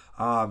mask.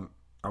 I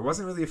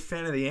wasn't really a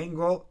fan of the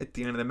angle at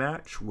the end of the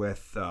match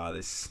with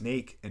the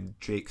Snake and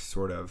Jake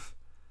sort of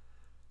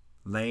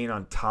laying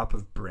on top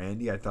of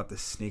Brandy. I thought the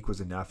Snake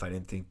was enough. I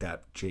didn't think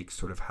that Jake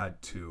sort of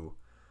had to,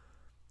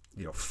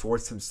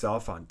 force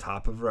himself on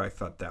top of her. I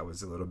thought that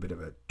was a little bit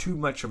of too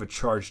much of a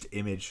charged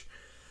image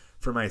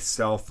for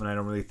myself, and I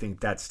don't really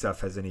think that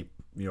stuff has any,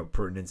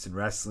 pertinence in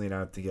wrestling. I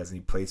don't think it has any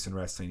place in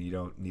wrestling. You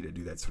don't need to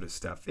do that sort of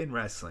stuff in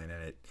wrestling,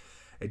 and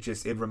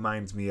it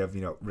reminds me of,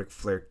 Ric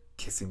Flair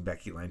kissing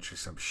Becky Lynch or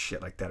some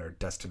shit like that, or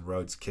Dustin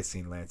Rhodes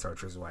kissing Lance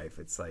Archer's wife.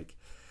 It's like,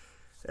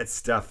 that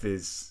stuff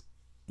is,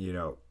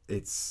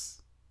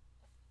 it's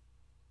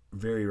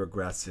very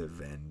regressive,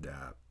 and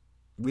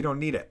we don't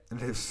need it.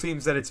 And it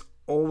seems that it's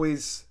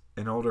always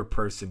an older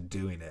person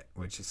doing it,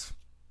 which is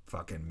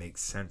fucking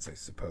makes sense, I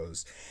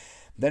suppose.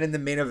 Then in the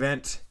main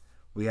event,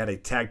 we had a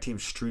tag team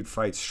street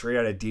fight straight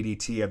out of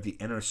DDT of the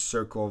Inner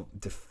Circle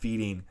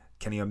defeating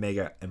Kenny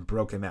Omega and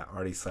Broken Matt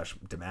Hardy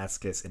 /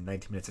 Damascus in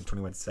 19 minutes and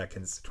 29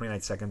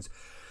 seconds.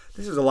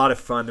 This was a lot of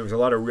fun. There was a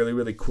lot of really,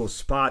 really cool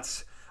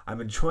spots. I'm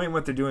enjoying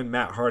what they're doing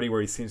Matt Hardy,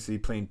 where he seems to be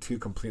playing two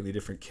completely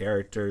different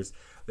characters.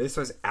 This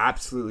was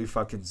absolutely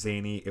fucking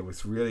zany. It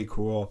was really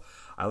cool.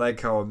 I like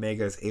how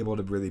Omega is able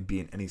to really be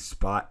in any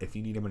spot. If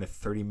you need him in a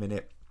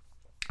 30-minute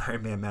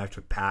Iron Man match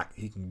with Pac,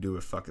 he can do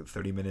a fucking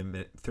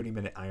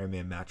 30-minute Iron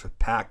Man match with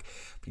Pac.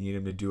 If you need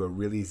him to do a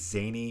really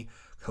zany,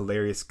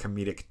 hilarious,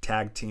 comedic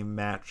tag team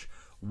match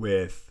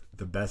with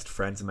the Best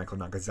Friends and Michael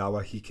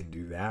Nakazawa, he can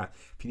do that.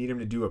 If you need him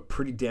to do a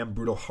pretty damn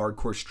brutal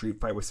hardcore street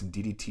fight with some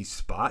DDT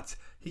spots,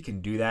 he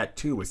can do that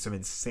too with some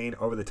insane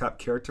over-the-top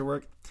character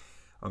work.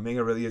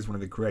 Omega really is one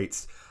of the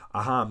greats.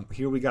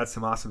 Here we got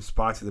some awesome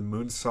spots with the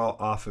moonsault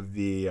off of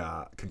the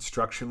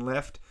construction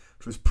lift,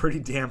 which was pretty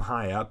damn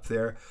high up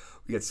there.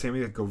 We got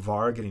Sammy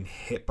Guevara getting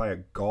hit by a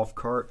golf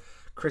cart.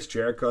 Chris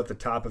Jericho at the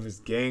top of his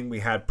gang. We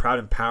had Proud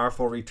and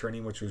Powerful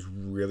returning, which was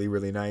really,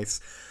 really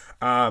nice.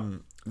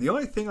 The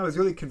only thing I was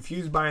really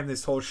confused by in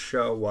this whole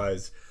show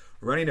was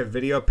running a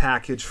video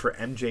package for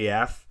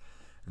MJF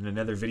and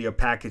another video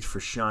package for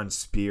Shawn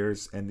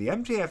Spears. And the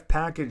MJF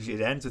package, it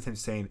ends with him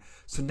saying,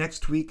 "So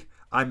next week,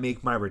 I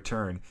make my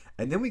return."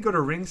 And then we go to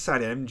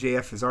ringside and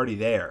MJF is already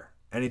there.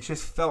 And it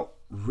just felt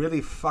really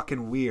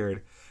fucking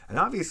weird. And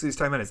obviously he's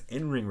talking about his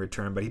in-ring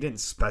return, but he didn't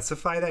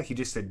specify that. He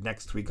just said,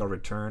 "Next week I'll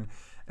return."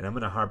 And I'm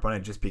going to harp on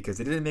it just because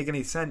it didn't make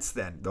any sense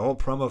then. The whole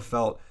promo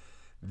felt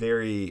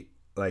very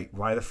like,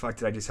 why the fuck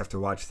did I just have to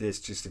watch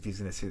this just if he's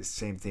going to say the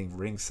same thing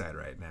ringside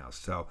right now?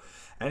 So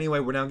anyway,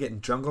 we're now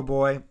getting Jungle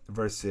Boy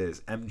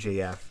versus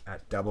MJF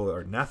at Double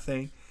or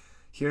Nothing.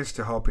 Here's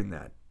to hoping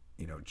that,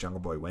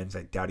 Jungle Boy wins.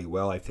 I doubt he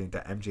will. I think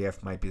that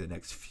MJF might be the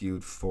next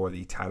feud for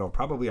the title,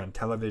 probably on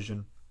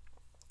television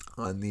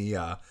on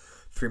the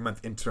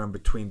 3-month interim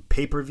between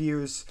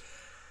pay-per-views.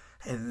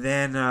 And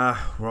then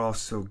we're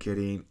also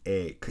getting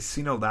a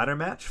casino ladder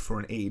match for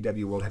an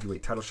AEW World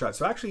Heavyweight title shot.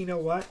 So actually, you know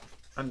what?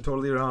 I'm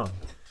totally wrong.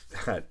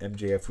 That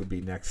MJF would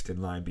be next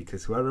in line,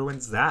 because whoever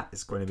wins that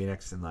is going to be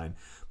next in line.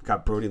 We've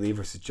got Brody Lee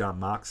versus Jon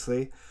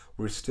Moxley.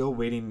 We're still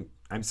waiting.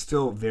 I'm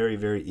still very,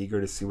 very eager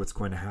to see what's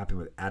going to happen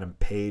with Adam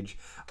Page.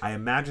 I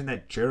imagine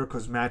that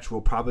Jericho's match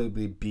will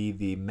probably be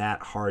the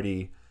Matt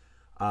Hardy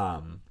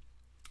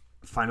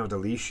final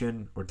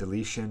deletion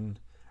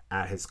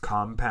at his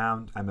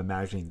compound. I'm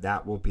imagining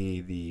that will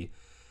be the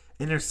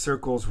Inner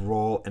Circle's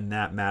role in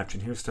that match.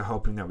 And here's to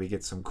hoping that we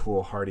get some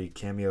cool Hardy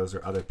cameos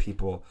or other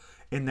people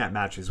in that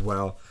match as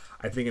well.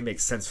 I think it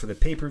makes sense for the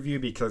pay-per-view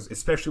because,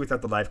 especially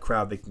without the live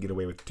crowd, they can get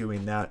away with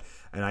doing that.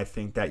 And I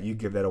think that you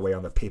give that away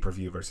on the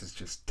pay-per-view versus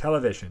just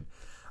television.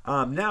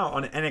 Now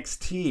on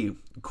NXT,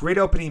 great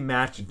opening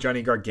match,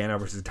 Johnny Gargano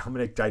versus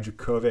Dominik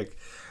Dijakovic.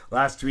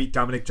 Last week,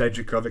 Dominik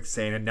Dijakovic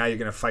saying, and now you're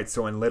going to fight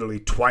someone literally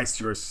twice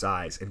your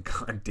size. And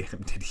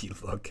goddamn, did he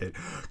look it.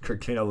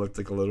 Gargano looked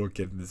like a little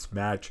kid in this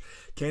match.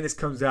 Candice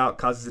comes out,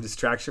 causes a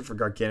distraction for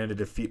Gargano to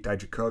defeat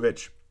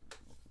Dijakovic.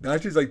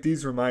 Matches like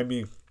these remind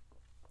me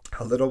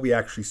how little we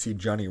actually see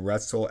Johnny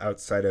wrestle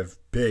outside of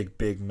big,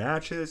 big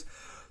matches.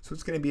 So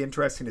it's going to be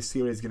interesting to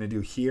see what he's going to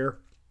do here.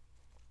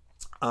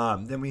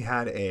 Then we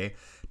had a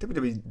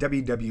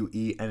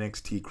WWE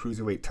NXT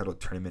Cruiserweight Title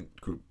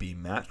Tournament Group B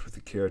match with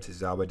Akira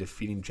Tozawa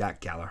defeating Jack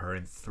Gallagher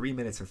in 3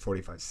 minutes and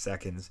 45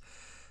 seconds.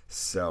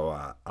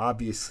 So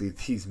obviously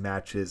these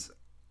matches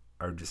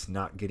are just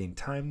not getting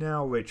time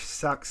now, which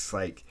sucks.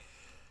 Like,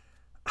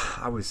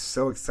 I was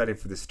so excited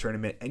for this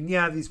tournament. And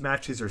yeah, these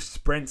matches are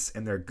sprints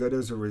and they're good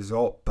as a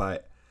result,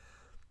 but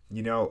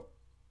you know,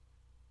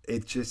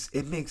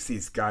 it makes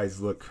these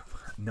guys look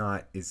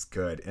not as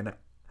good. And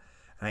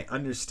I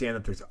understand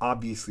that there's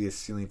obviously a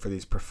ceiling for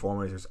these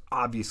performers. There's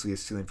obviously a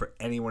ceiling for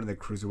anyone in the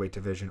Cruiserweight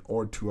division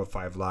or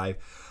 205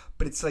 Live.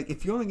 But it's like,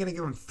 if you're only going to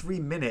give them 3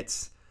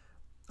 minutes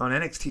on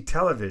NXT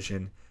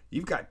television,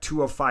 you've got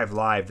 205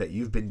 Live that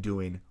you've been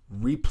doing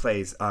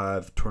replays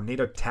of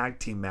tornado tag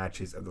team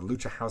matches of the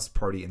Lucha House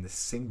Party and the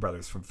Singh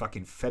Brothers from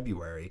fucking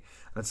February.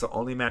 That's the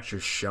only match you're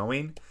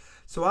showing.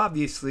 So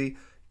obviously,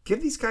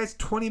 give these guys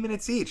 20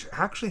 minutes each.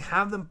 Actually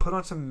have them put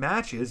on some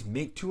matches.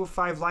 Make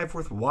 205 Live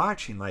worth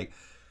watching. Like,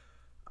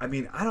 I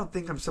mean, I don't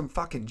think I'm some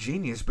fucking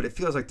genius, but it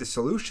feels like the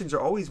solutions are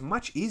always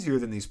much easier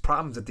than these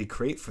problems that they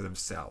create for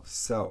themselves.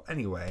 So,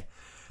 anyway,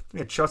 we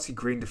had Chelsea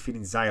Green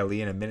defeating Xia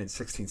Li in 1 minute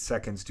 16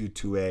 seconds due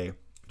to a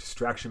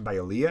distraction by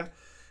Aaliyah.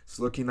 It's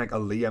looking like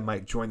Aaliyah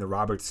might join the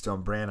Robert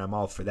Stone brand. I'm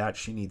all for that.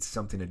 She needs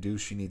something to do.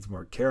 She needs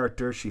more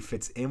character. She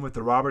fits in with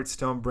the Robert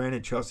Stone brand,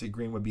 and Chelsea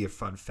Green would be a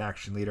fun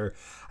faction leader.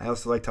 I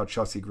also liked how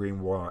Chelsea Green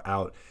wore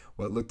out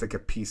what looked like a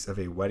piece of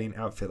a wedding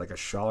outfit, like a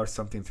shawl or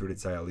something, through to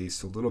Xia Li.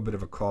 So a little bit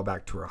of a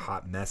callback to her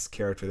hot mess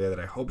character there that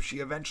I hope she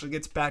eventually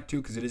gets back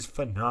to because it is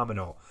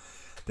phenomenal.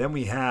 Then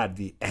we had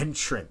the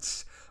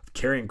entrance of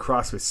Karrion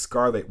Kross with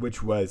Scarlett,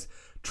 which was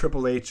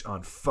Triple H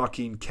on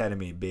fucking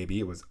ketamine, baby.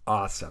 It was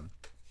awesome.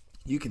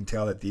 You can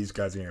tell that these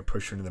guys are going to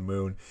push her to the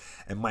moon.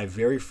 And my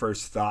very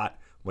first thought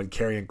when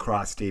Karrion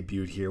Kross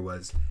debuted here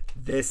was,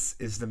 this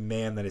is the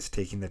man that is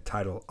taking the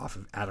title off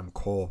of Adam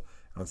Cole.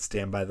 I'll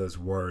stand by those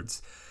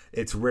words.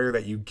 It's rare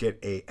that you get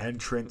a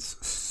entrance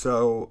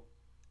so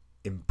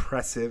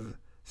impressive,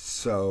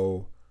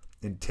 so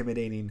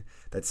intimidating,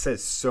 that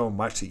says so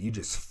much that you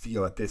just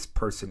feel that this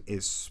person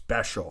is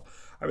special.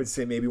 I would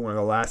say maybe one of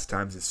the last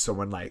times is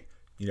someone like,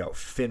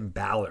 Finn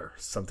Balor,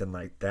 something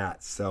like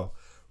that. So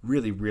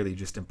really, really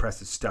just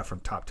impressive stuff from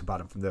top to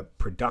bottom, from the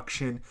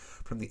production,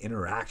 from the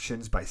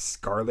interactions by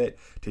Scarlett,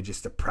 to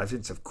just the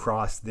presence of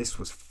Kross. This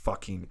was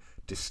fucking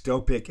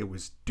dystopic. It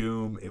was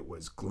doom. It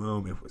was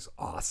gloom. It was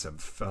awesome.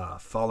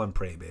 Fall and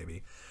pray,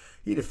 baby.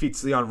 He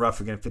defeats Leon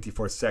Ruff again in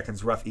 54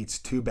 seconds. Ruff eats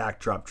 2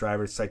 backdrop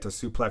drivers, Saito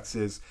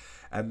suplexes,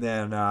 and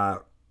then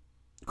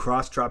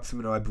Kross drops him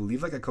into, I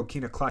believe, like a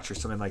coquina clutch or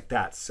something like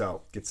that.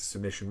 So gets a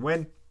submission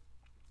win.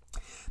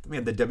 Then we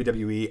had the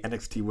WWE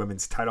NXT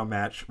Women's Title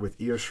match with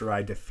Io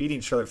Shirai defeating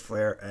Charlotte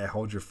Flair,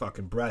 hold your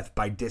fucking breath,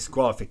 by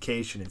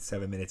disqualification in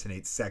 7 minutes and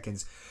 8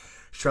 seconds.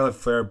 Charlotte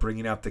Flair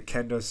bringing out the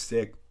kendo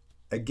stick.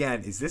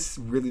 Again, is this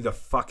really the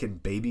fucking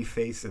baby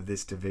face of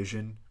this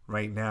division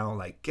right now?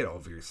 Like, get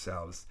over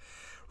yourselves.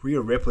 Rhea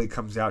Ripley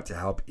comes out to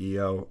help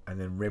Io, and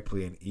then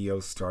Ripley and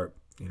Io start,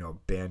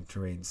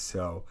 bantering.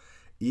 So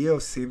Io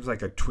seems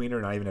like a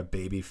tweener, not even a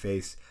baby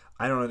face.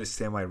 I don't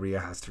understand why Rhea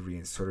has to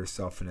reinsert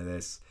herself into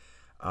this.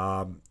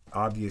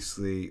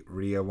 Obviously,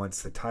 Rhea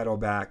wants the title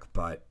back,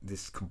 but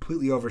this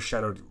completely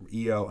overshadowed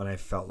Io, and I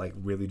felt like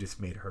really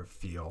just made her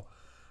feel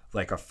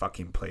like a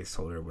fucking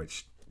placeholder,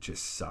 which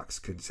just sucks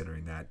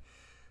considering that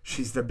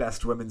she's the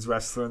best women's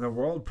wrestler in the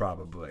world,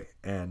 probably.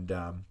 And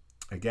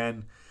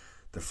again,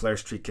 the Flair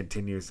streak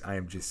continues. I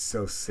am just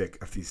so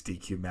sick of these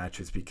DQ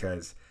matches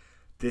because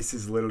this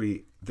is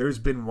literally, there's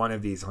been one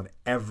of these on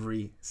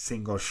every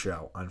single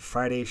show. On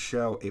Friday's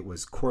show, it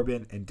was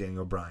Corbin and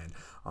Daniel Bryan.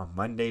 On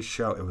Monday's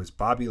show, it was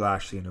Bobby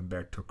Lashley and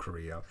Humberto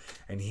Carrillo.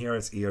 And here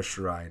is Io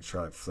Shirai and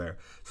Charlotte Flair.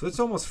 So it's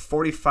almost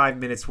 45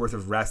 minutes worth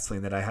of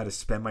wrestling that I had to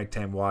spend my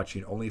time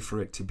watching only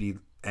for it to be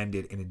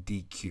ended in a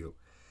DQ.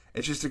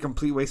 It's just a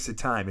complete waste of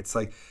time. It's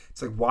like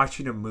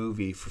watching a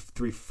movie for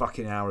 3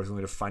 fucking hours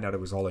only to find out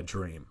it was all a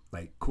dream.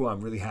 Like, cool,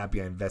 I'm really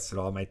happy I invested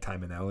all my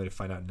time in that only to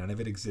find out none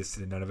of it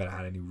existed and none of it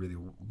had any really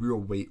real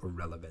weight or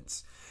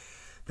relevance.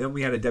 Then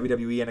we had a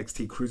WWE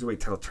NXT Cruiserweight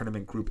title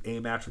tournament Group A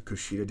match with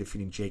Kushida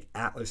defeating Jake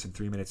Atlas in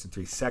 3 minutes and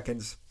 3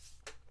 seconds.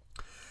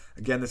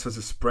 Again, this was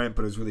a sprint,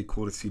 but it was really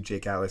cool to see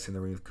Jake Atlas in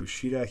the ring with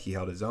Kushida. He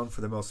held his own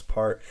for the most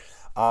part.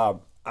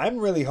 I'm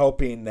really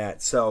hoping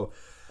that, so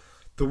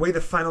the way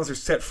the finals are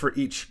set for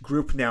each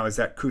group now is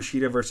that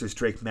Kushida versus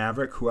Drake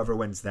Maverick. Whoever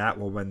wins that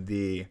will win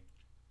the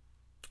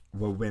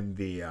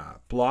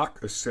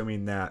block,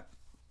 assuming that,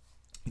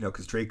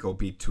 because Drake will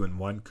be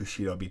 2-1,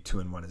 Kushida will be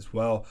 2-1 as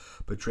well,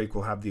 but Drake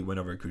will have the win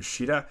over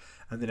Kushida,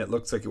 and then it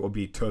looks like it will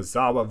be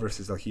Tozawa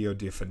versus El Hijo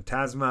de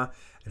Fantasma,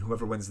 and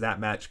whoever wins that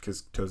match,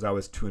 because Tozawa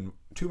is 2-0,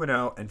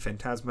 and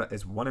Fantasma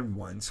is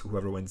 1-1, so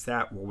whoever wins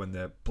that will win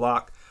the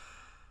block.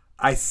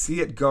 I see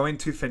it going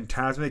to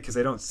Fantasma because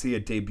I don't see a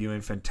debut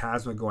in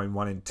Fantasma going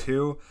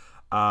 1-2.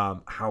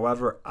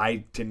 However,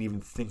 I didn't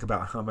even think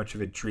about how much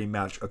of a dream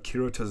match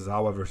Akira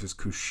Tozawa versus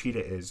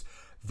Kushida is.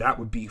 That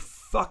would be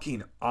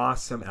fucking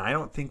awesome. And I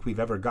don't think we've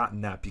ever gotten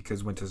that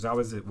because when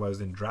Tozawa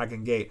was in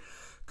Dragon Gate,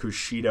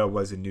 Kushida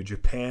was in New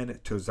Japan.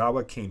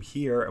 Tozawa came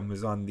here and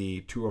was on the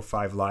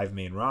 205 Live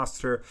main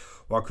roster,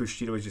 while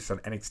Kushida was just on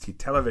NXT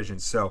television.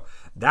 So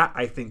that,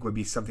 I think, would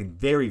be something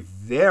very,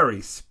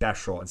 very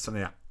special and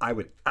something that I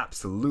would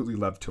absolutely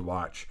love to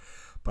watch.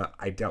 But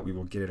I doubt we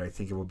will get it. I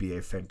think it will be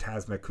a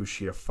Fantasma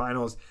Kushida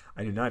finals.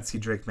 I do not see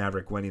Drake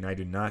Maverick winning. I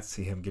do not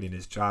see him getting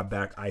his job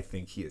back. I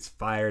think he is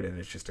fired, and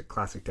it's just a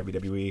classic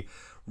WWE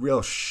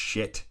real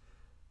shit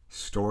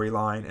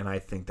storyline, and I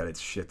think that it's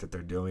shit that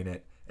they're doing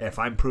it. If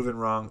I'm proven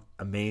wrong,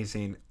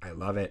 amazing. I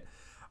love it.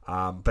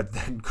 But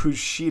then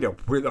Kushida,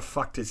 where the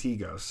fuck does he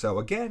go? So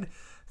again,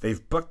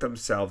 they've booked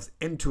themselves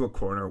into a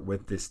corner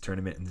with this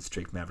tournament and this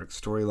Drake Maverick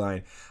storyline.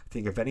 I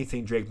think if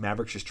anything, Drake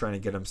Maverick's just trying to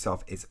get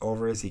himself as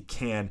over as he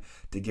can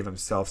to give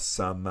himself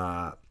some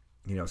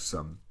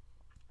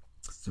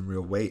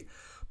real weight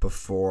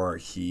before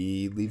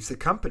he leaves the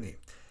company.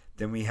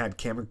 Then we had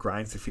Cameron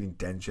Grimes defeating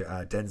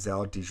Denzel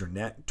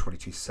DeJournette in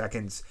 22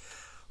 seconds.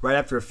 Right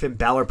after a Finn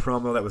Balor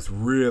promo that was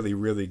really,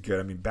 really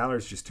good. I mean,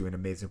 Balor's just doing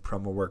amazing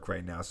promo work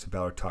right now. So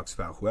Balor talks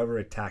about whoever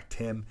attacked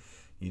him.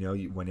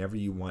 Whenever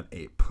you want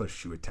a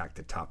push, you attack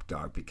the top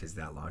dog because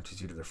that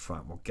launches you to the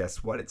front. Well,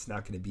 guess what? It's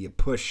not going to be a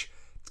push.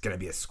 It's going to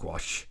be a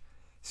squash.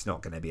 It's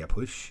not going to be a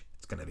push.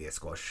 It's going to be a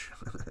squash.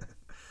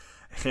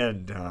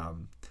 And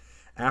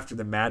after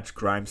the match,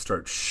 Grimes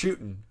starts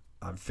shooting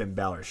on Finn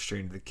Balor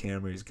straight into the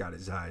camera. He's got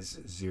his eyes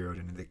zeroed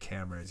into the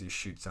camera as he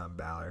shoots on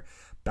Balor.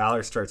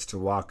 Balor starts to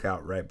walk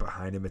out right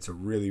behind him. It's a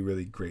really,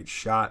 really great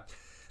shot.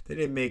 They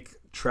didn't make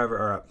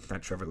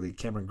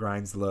Cameron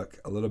Grimes look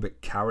a little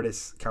bit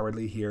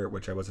cowardly here,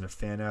 which I wasn't a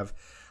fan of.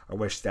 I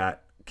wish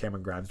that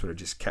Cameron Grimes would have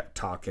just kept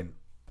talking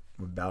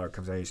when Balor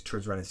comes out. He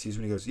turns around and sees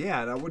him and he goes,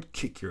 yeah, and I would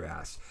kick your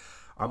ass.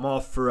 I'm all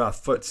for a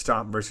foot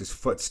stomp versus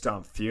foot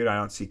stomp feud. I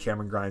don't see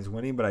Cameron Grimes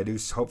winning, but I do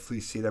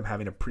hopefully see them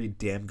having a pretty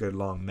damn good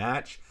long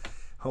match.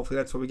 Hopefully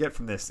that's what we get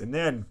from this. And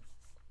then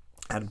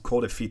Adam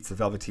Cole defeats the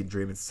Velveteen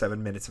Dream in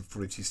 7 minutes and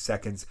 42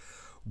 seconds,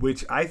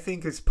 which I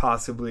think is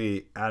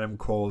possibly Adam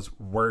Cole's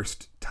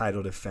worst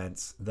title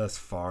defense thus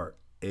far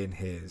in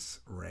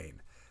his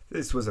reign.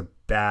 This was a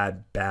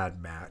bad,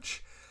 bad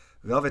match.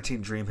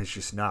 Velveteen Dream has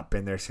just not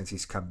been there since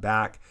he's come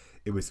back.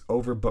 It was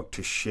overbooked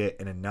to shit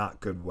in a not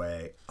good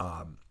way.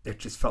 It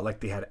just felt like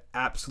they had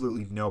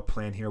absolutely no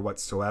plan here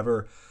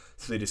whatsoever,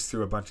 so they just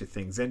threw a bunch of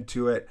things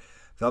into it.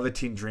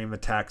 Velveteen Dream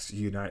attacks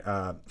United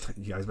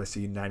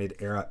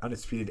Era,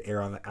 Undisputed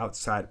Era on the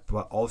outside,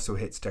 but also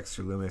hits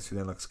Dexter Lumis, who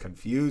then looks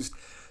confused.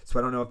 So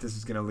I don't know if this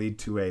is going to lead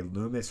to a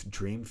Lumis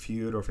Dream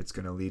feud or if it's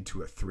going to lead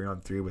to a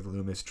 3-on-3 with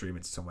Lumis, Dream,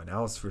 and someone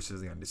else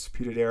versus the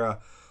Undisputed Era.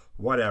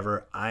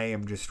 Whatever. I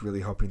am just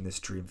really hoping this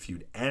Dream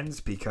feud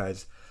ends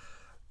because,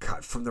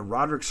 God, from the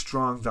Roderick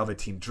Strong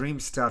Velveteen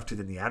Dream stuff to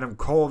then the Adam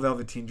Cole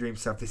Velveteen Dream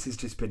stuff, this has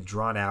just been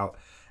drawn out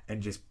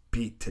and just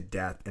beat to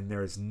death, and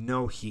there is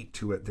no heat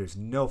to it. There's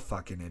no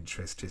fucking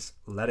interest. Just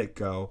let it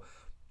go.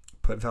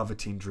 Put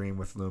Velveteen Dream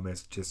with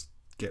Lumis. Just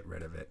get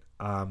rid of it.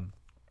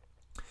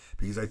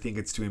 Because I think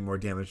it's doing more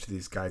damage to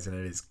these guys than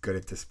it is good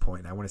at this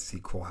point. I want to see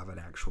Cole have an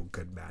actual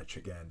good match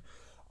again.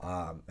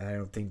 And I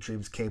don't think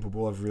Dream's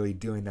capable of really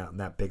doing that on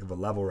that big of a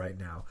level right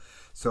now.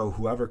 So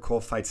whoever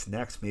Cole fights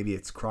next, maybe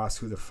it's Cross,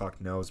 who the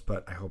fuck knows,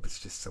 but I hope it's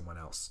just someone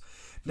else.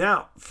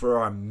 Now, for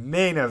our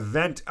main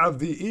event of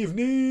the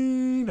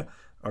evening,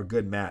 our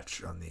good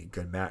match on the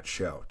Good Match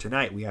Show.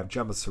 Tonight we have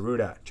Jumbo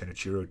Tsuruta,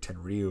 Genichiro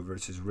Tenryu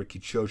versus Riki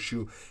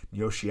Choshu,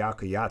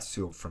 Yoshiaki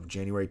Yatsu from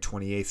January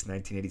 28th,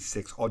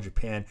 1986, All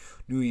Japan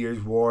New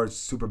Year's Wars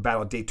Super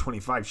Battle Day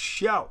 25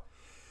 show.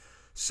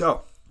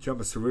 So,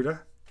 Jumbo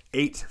Tsuruta,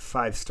 8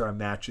 5-star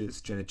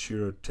matches.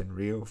 Genichiro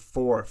Tenryu,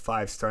 4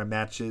 5-star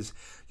matches.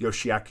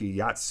 Yoshiaki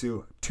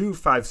Yatsu, 2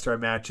 5-star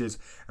matches.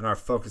 And our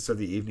focus of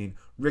the evening,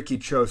 Riki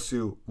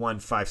Choshu, 1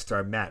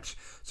 5-star match.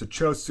 So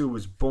Choshu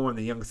was born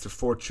the youngest of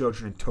 4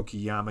 children in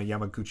Tokiyama,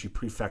 Yamaguchi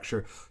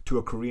Prefecture, to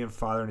a Korean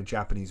father and a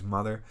Japanese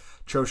mother.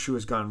 Choshu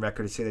has gone on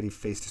record to say that he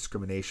faced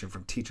discrimination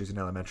from teachers in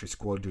elementary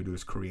school due to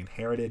his Korean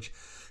heritage.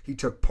 He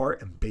took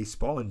part in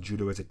baseball and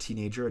judo as a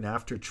teenager, and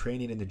after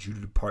training in the judo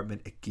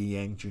department at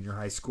Giyang Junior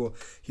High School,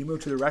 he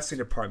moved to the wrestling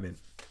department.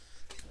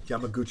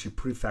 Yamaguchi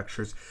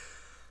Prefecture's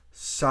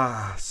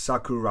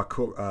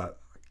Sakurako.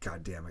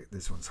 God damn it,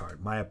 this one's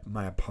hard.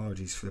 My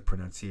apologies for the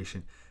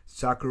pronunciation.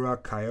 Sakura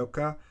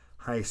Kyoka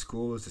High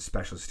School as a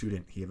special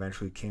student. He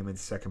eventually came in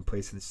second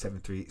place in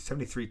the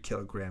 73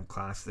 kilogram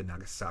class of the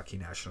Nagasaki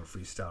National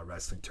Freestyle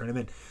Wrestling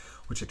Tournament,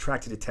 which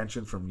attracted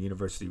attention from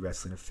university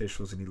wrestling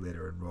officials, and he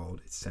later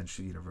enrolled at Senshu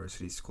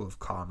University School of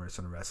Commerce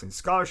on a wrestling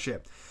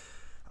scholarship.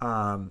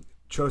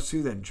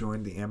 Chosu then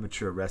joined the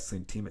amateur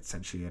wrestling team at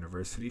Senshu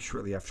University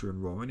shortly after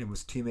enrolling and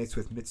was teammates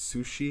with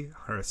Mitsushi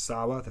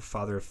Hirasawa, the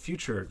father of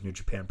future New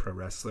Japan Pro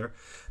wrestler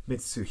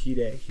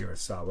Mitsuhide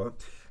Hirasawa.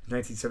 In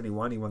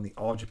 1971, he won the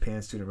All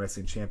Japan Student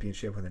Wrestling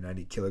Championship with a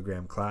 90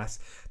 kilogram class.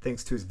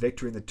 Thanks to his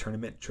victory in the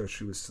tournament,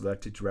 Choshu was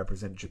selected to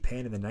represent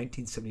Japan in the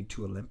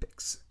 1972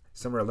 Olympics,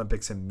 Summer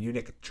Olympics in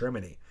Munich,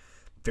 Germany.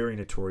 Very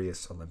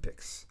notorious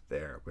Olympics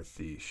there with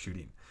the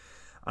shooting.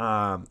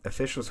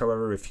 Officials,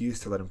 however,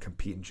 refused to let him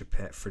compete in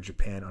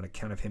Japan on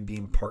account of him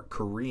being part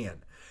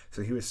Korean.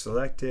 So he was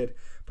selected,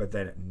 but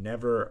then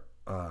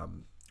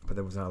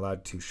was not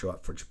allowed to show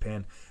up for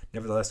Japan.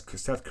 Nevertheless,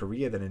 South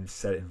Korea then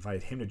instead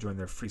invited him to join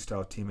their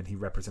freestyle team, and he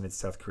represented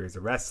South Korea as a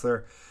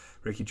wrestler.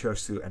 Riki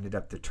Chosu ended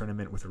up the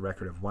tournament with a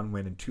record of 1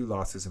 win and 2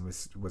 losses and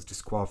was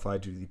disqualified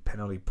due to the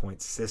penalty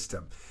point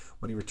system.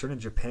 When he returned to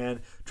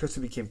Japan,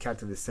 Chosu became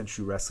captain of the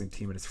Senshu wrestling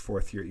team in his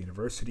 4th year at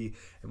university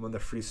and won the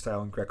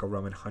freestyle and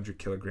Greco-Roman 100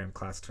 kilogram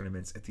class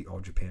tournaments at the All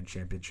Japan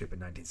Championship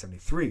in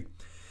 1973.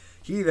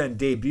 He then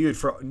debuted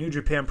for New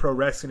Japan Pro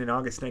Wrestling in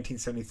August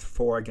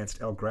 1974 against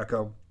El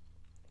Greco.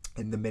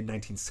 In the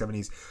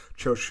mid-1970s,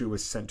 Choshu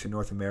was sent to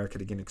North America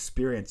to gain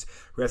experience,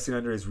 wrestling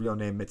under his real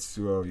name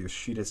Mitsuo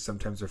Yoshida,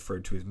 sometimes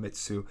referred to as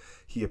Mitsu.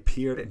 He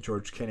appeared in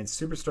George Cannon's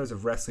Superstars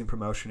of Wrestling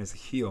promotion as a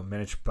heel,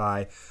 managed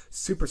by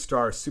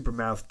superstar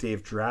Supermouth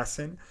Dave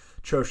Drassen.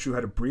 Choshu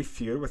had a brief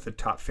feud with the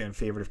top fan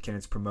favorite of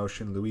Cannon's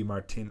promotion,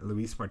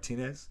 Luis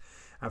Martinez.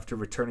 After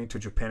returning to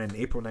Japan in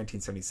April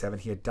 1977,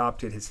 he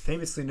adopted his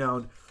famously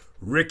known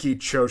Riki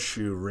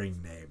Choshu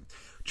ring name.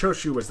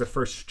 Choshu was the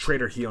first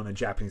traitor heel in a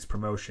Japanese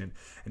promotion.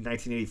 In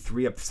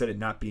 1983, upset at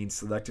not being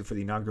selected for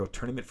the inaugural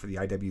tournament for the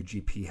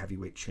IWGP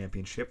Heavyweight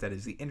Championship, that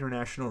is the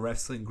International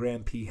Wrestling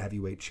Grand Prix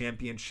Heavyweight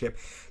Championship,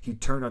 he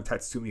turned on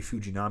Tatsumi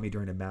Fujinami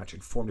during a match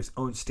and formed his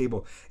own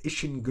stable,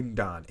 Ishin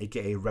Gundan,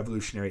 aka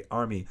Revolutionary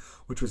Army,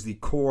 which was the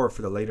core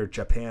for the later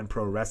Japan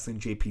Pro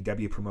Wrestling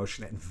JPW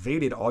promotion that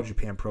invaded All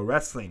Japan Pro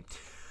Wrestling.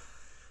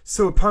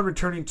 So upon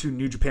returning to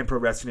New Japan Pro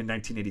Wrestling in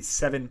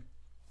 1987,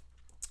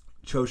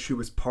 Choshu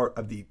was part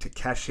of the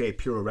Takeshi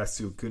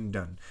Puroresu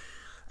Gundan.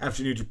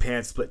 After New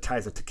Japan split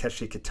ties with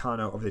Takeshi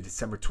Kitano over the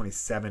December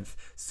 27th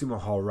Sumo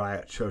Hall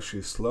riot,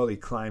 Choshu slowly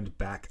climbed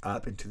back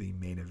up into the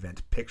main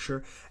event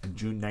picture. In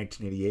June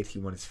 1988, he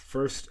won his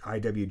first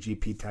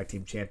IWGP Tag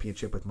Team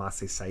Championship with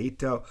Masai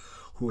Saito,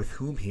 with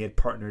whom he had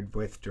partnered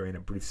with during a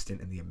brief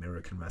stint in the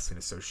American Wrestling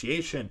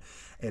Association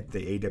at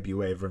the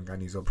AWA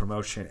Vernganizo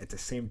promotion. At the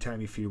same time,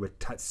 he feuded with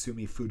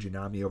Tatsumi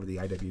Fujinami over the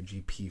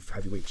IWGP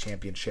Heavyweight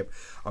Championship.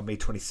 On May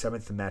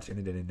 27th, the match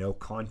ended in a no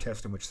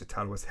contest in which the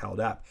title was held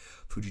up.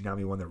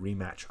 Fujinami won the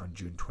rematch on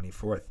June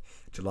 24th.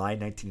 July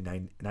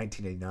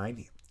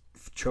 1989,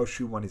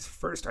 Choshu won his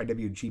first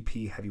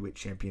IWGP Heavyweight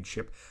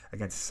Championship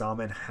against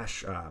Salman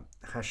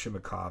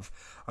Hashimikov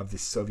of the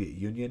Soviet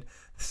Union.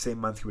 The same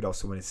month, he would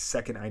also win his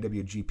second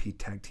IWGP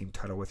Tag Team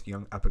title with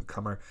young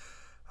up-and-comer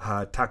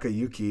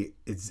Takayuki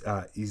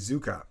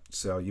Iizuka.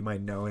 So you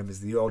might know him as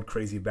the old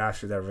crazy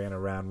bastard that ran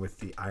around with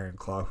the Iron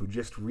Claw, who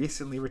just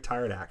recently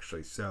retired,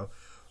 actually. So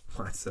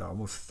that's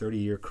almost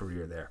 30-year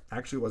career there.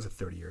 Actually, it was a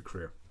 30-year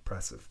career.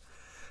 Impressive.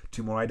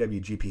 2 more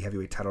IWGP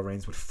heavyweight title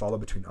reigns would follow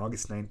between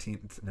August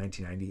 19th,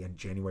 1990 and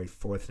January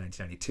 4th,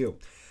 1992.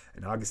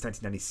 In August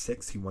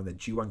 1996, he won the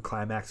G1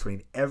 Climax,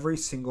 winning every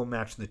single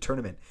match in the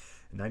tournament.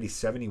 In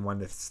 1997, he won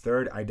his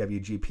 3rd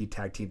IWGP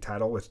Tag Team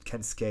title with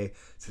Kensuke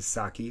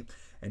Sasaki.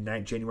 In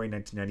January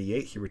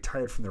 1998, he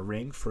retired from the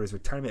ring for his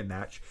retirement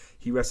match.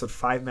 He wrestled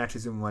 5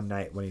 matches in one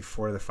night, winning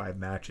 4 of the 5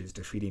 matches,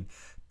 defeating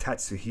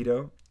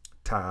Tatsuhito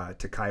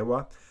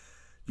Takaiwa,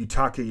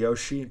 Yutaka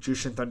Yoshi,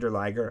 Jushin Thunder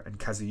Liger, and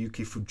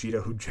Kazuyuki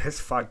Fujita, who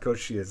just fought Go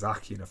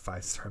Shiozaki in a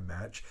 5-star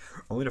match,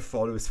 only to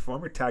fall to his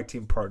former tag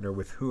team partner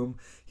with whom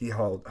he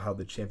held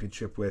the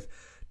championship with,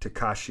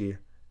 Takashi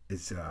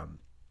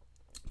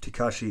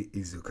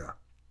Iizuka.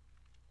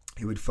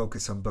 He would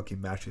focus on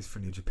booking matches for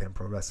New Japan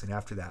Pro Wrestling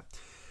after that.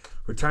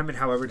 Retirement,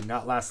 however, did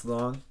not last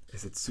long,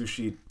 as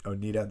Atsushi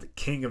Onita, the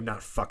king of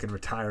not fucking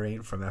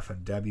retiring from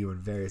FMW and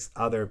various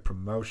other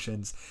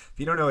promotions. If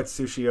you don't know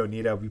Atsushi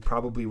Onita, we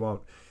probably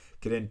won't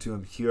get into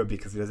him here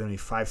because he doesn't have any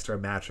 5-star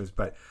matches,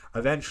 but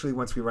eventually,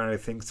 once we run out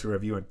of things to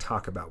review and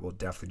talk about, we'll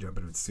definitely jump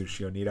into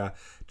Atsushi Onita.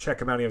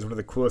 Check him out. He has one of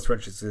the coolest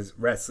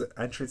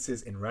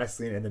entrances in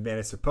wrestling, and the man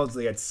has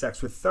supposedly had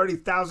sex with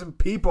 30,000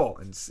 people.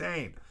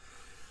 Insane.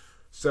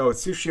 So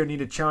Tsushio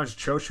Onita challenged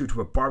Choshu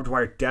to a barbed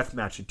wire death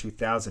match in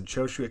 2000.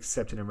 Choshu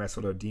accepted and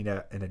wrestled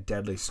Onita in a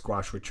deadly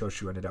squash where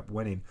Choshu ended up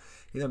winning.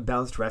 He then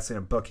bounced wrestling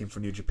and booking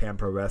for New Japan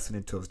Pro Wrestling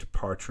until his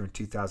departure in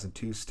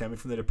 2002, stemming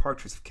from the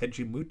departures of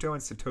Keiji Muto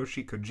and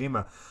Satoshi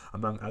Kojima,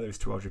 among others,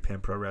 to All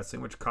Japan Pro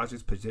Wrestling, which caused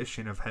his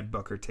position of head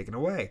booker taken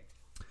away.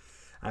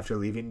 After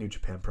leaving New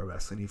Japan Pro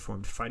Wrestling, he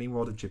formed Fighting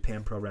World of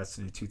Japan Pro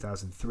Wrestling in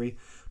 2003,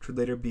 which would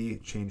later be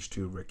changed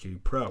to Ricky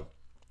Pro.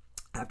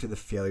 After the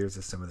failures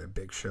of some of their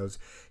big shows,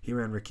 he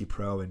ran Ricky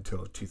Pro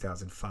until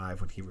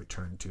 2005 when he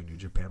returned to New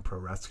Japan Pro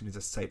Wrestling as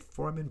a site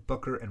foreman,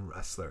 booker, and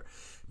wrestler.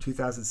 In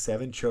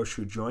 2007,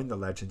 Choshu joined the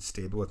Legend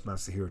stable with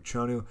Masahiro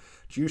Chono,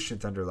 Jushin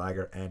Thunder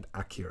Liger, and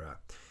Akira.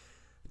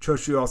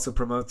 Choshu also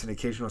promotes an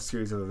occasional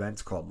series of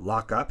events called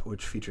Lock Up,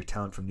 which feature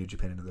talent from New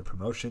Japan and other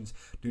promotions.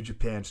 New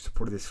Japan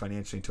supported this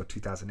financially until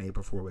 2008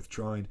 before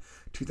withdrawing.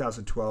 In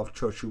 2012,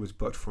 Choshu was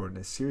booked for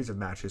a series of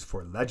matches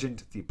for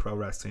Legend, The Pro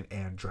Wrestling,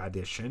 and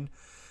Tradition.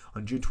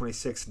 On June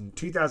 26,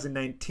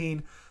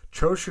 2019,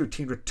 Choshu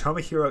teamed with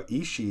Tomohiro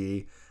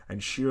Ishii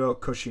and Shiro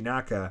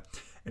Koshinaka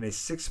in a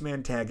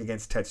six-man tag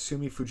against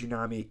Tatsumi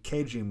Fujinami,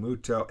 Keiji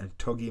Muto, and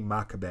Togi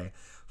Makabe.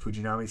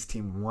 Fujinami's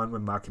team won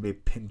when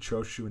Makabe pinned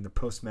Choshu. In the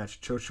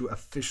post-match, Choshu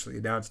officially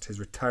announced his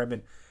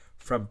retirement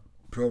from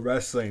pro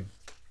wrestling.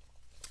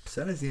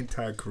 So that is the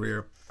entire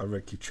career of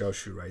Riki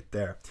Choshu right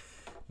there.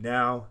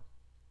 Now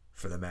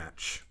for the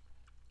match.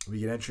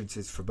 We get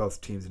entrances for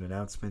both teams and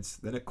announcements.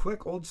 Then a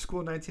quick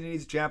old-school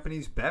 1980s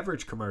Japanese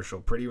beverage commercial.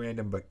 Pretty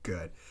random, but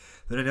good.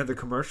 Then another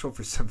commercial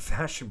for some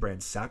fashion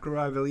brand,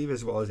 Sakura, I believe,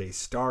 as well as a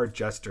Star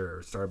Jester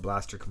or Star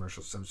Blaster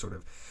commercial, some sort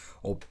of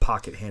old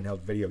pocket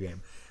handheld video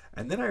game.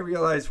 And then I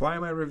realized, why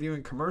am I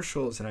reviewing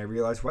commercials? And I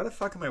realized, why the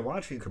fuck am I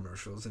watching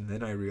commercials? And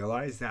then I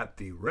realized that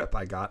the rip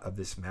I got of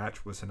this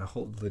match was an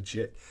old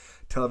legit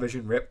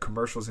television rip,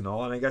 commercials and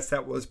all. And I guess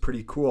that was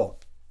pretty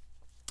cool.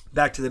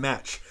 Back to the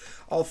match.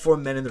 All four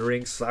men in the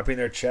ring slapping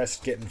their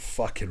chests, getting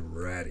fucking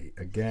ready.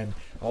 Again,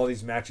 all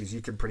these matches, you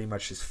can pretty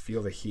much just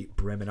feel the heat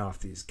brimming off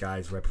these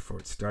guys right before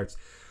it starts.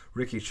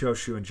 Riki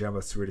Choshu and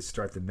Jumbo Tsuruta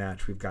start the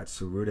match. We've got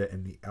Tsuruta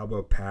in the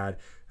elbow pad,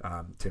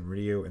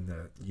 Tenryu in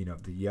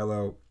the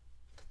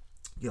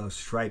yellow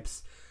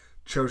stripes,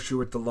 Choshu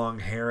with the long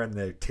hair and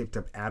the taped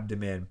up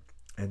abdomen,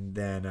 and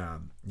then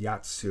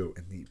Yatsu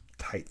in the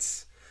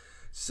tights.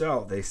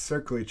 So they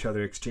circle each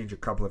other, exchange a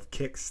couple of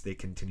kicks. They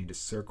continue to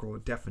circle.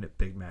 Definite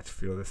big match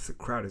feel. The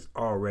crowd is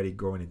already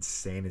going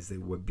insane as they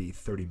would be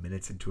 30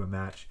 minutes into a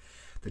match.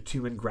 The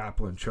two-man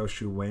grapple and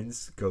Choshu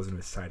wins, goes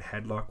into a side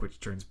headlock, which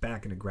turns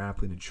back into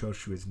grappling, and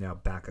Choshu is now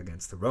back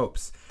against the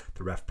ropes.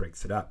 The ref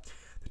breaks it up.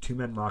 The two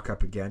men lock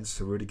up again.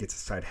 Tsuruta gets a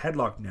side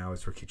headlock now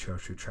as Riki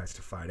Choshu tries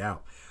to fight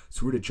out.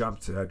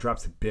 Tsuruta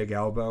drops a big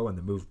elbow and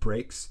the move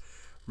breaks.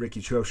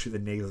 Riki Choshu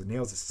then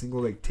nails a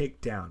single leg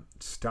takedown,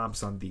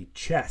 stomps on the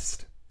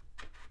chest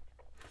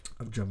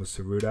of Jumbo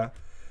Tsuruta,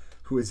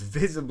 who is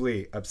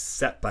visibly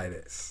upset by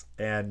this.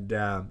 And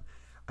I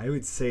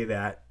would say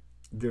that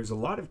there's a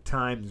lot of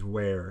times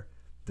where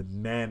the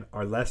men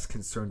are less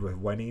concerned with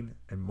winning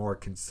and more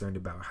concerned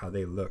about how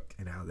they look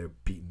and how they're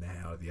beating the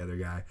hell out of the other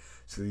guy.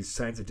 So these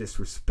signs of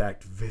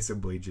disrespect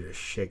visibly just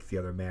shake the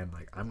other man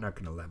like, I'm not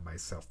going to let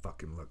myself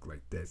fucking look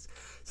like this.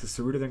 So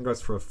Tsuruta then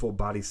goes for a full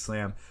body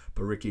slam,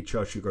 but Riki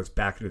Choshu goes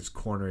back into his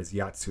corner as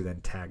Yatsu then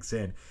tags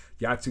in.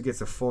 Yatsu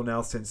gets a full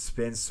Nelson,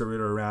 spins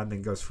Tsuruta around,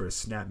 then goes for a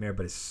snapmare,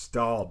 but is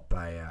stalled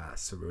by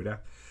Tsuruta.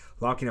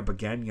 Locking up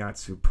again,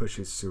 Yatsu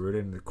pushes Tsuruta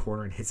into the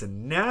corner and hits a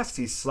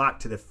nasty slap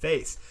to the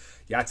face.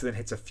 Yatsu then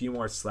hits a few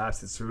more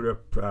slaps, and Tsuruta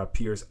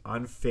appears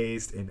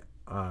unfazed and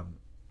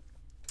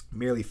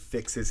merely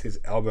fixes his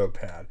elbow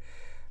pad.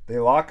 They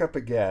lock up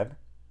again,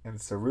 and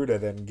Tsuruta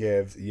then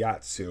gives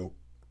Yatsu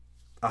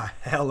a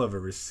hell of a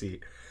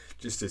receipt.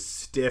 Just a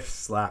stiff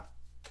slap.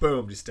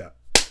 Boom, just a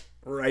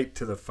right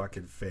to the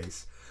fucking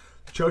face.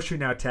 Choshu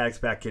now tags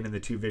back in, and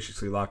the two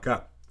viciously lock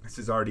up. This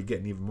is already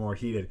getting even more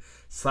heated.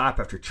 Slap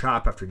after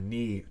chop after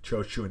knee.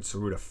 Choshu and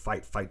Tsuruta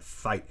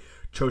fight.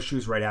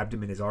 Choshu's right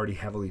abdomen is already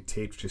heavily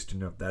taped, just to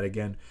note that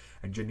again.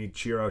 And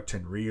Genichiro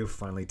Tenryu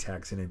finally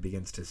tags in and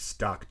begins to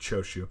stalk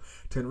Choshu.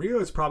 Tenryu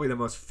is probably the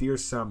most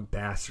fearsome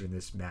bastard in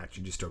this match,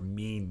 and just a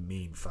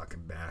mean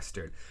fucking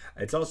bastard.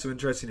 It's also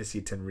interesting to see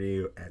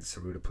Tenryu and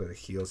Tsuruta play the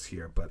heels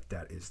here, but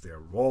that is their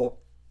role.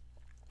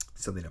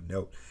 Something of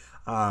note.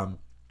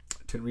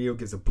 Tenryu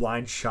gives a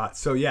blind shot.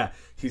 So yeah,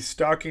 he's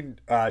stalking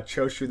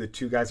Choshu. The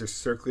two guys are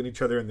circling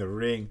each other in the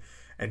ring.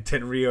 And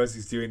Tenryu, as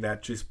he's doing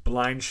that, just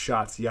blind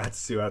shots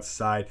Yatsu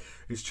outside.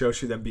 As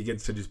Choshu then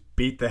begins to just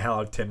beat the hell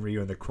out of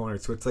Tenryu in the corner.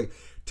 So it's like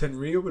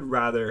Tenryu would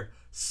rather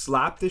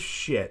slap the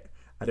shit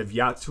out of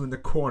Yatsu in the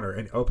corner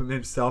and open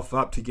himself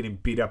up to getting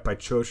beat up by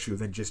Choshu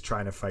than just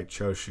trying to fight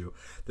Choshu.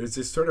 There's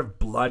this sort of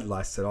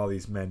bloodlust that all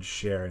these men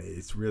share. And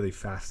it's really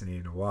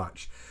fascinating to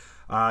watch.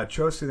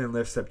 Choshu then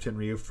lifts up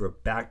Tenryu for a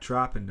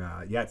backdrop, and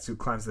Yatsu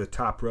climbs to the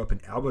top rope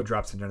and elbow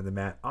drops him down to the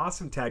mat.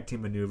 Awesome tag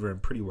team maneuver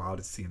and pretty wild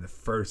to see in the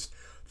first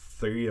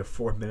 3 to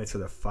 4 minutes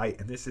of the fight.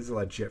 And this is a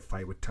legit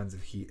fight with tons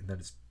of heat, and that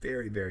is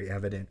very, very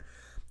evident.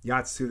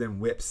 Yatsu then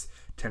whips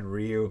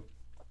Tenryu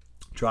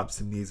Drops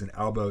some knees and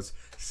elbows.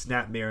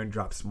 Snap Marin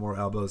drops more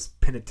elbows.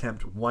 Pin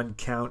attempt, 1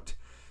 count.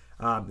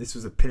 This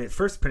was a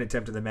first pin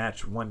attempt of the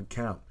match, 1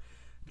 count.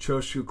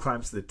 Choshu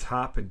climbs to the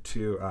top and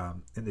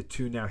the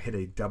two now hit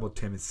a double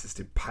Tim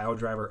assisted pile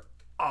driver.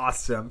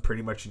 Awesome.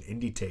 Pretty much an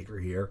indie taker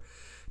here.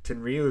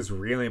 Tenryu is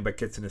reeling but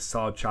gets in a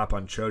solid chop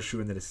on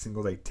Choshu and then a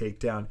single leg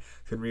takedown.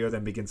 Tenryu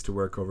then begins to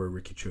work over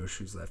Riki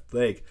Choshu's left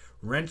leg,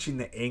 wrenching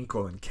the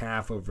ankle and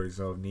calf over his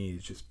own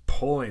knees, just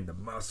pulling the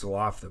muscle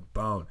off the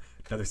bone.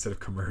 Another set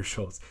of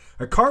commercials.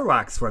 A car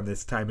wax one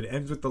this time. It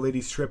ends with the lady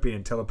stripping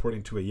and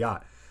teleporting to a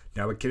yacht.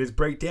 Now a kid is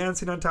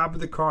breakdancing on top of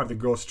the car and the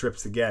girl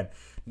strips again.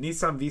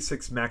 Nissan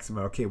V6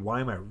 Maxima. Okay,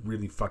 why am I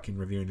really fucking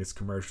reviewing these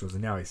commercials?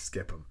 And now I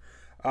skip them.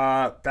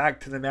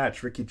 Back to the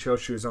match. Riki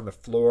Choshu is on the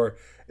floor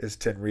as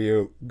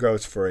Tenryu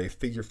goes for a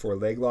figure 4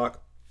 leg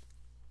lock.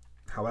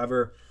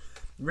 However,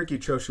 Riki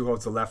Choshu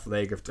holds the left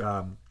leg of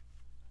Tenryu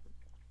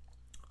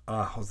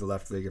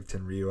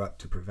up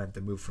to prevent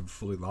the move from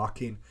fully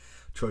locking.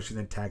 Choshu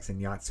then tags in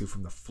Yatsu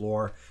from the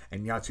floor,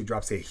 and Yatsu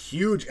drops a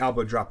huge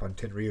elbow drop on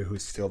Tenryu,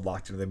 who's still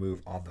locked into the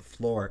move on the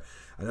floor.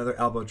 Another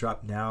elbow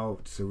drop now.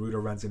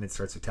 Tsuruta runs in and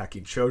starts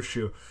attacking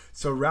Choshu.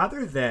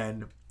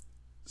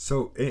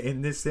 So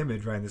in this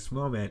image, right in this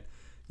moment,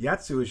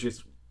 Yatsu is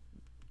just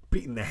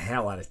beating the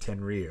hell out of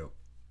Tenryu.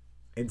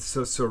 And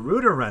so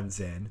Tsuruta runs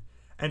in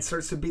and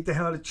starts to beat the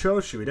hell out of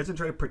Choshu. He doesn't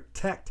try to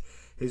protect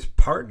his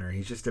partner.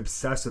 He's just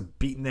obsessed with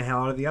beating the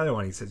hell out of the other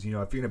one. He says, if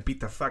you're going to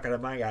beat the fuck out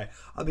of my guy,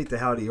 I'll beat the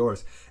hell out of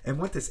yours. And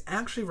what this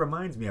actually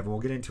reminds me of, and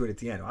we'll get into it at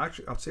the end.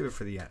 I'll save it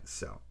for the end.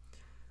 So,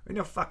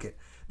 fuck it.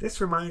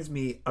 This reminds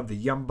me of the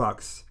Young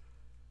Bucks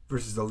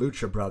versus the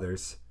Lucha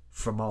Brothers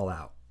from All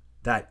Out.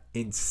 That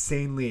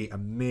insanely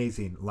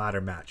amazing ladder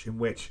match in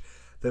which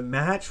the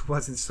match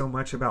wasn't so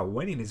much about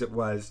winning as it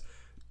was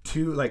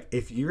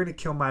if you're going to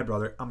kill my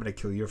brother, I'm going to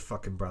kill your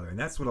fucking brother. And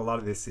that's what a lot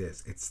of this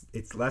is.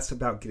 It's less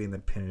about getting the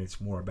pin and it's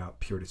more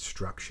about pure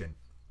destruction.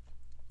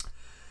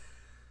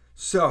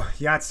 So,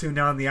 Yatsu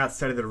now on the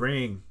outside of the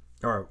ring.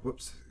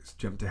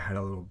 Jumped ahead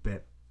a little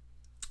bit.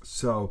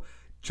 So,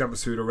 Jumbo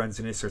Tsuruta runs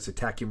in and starts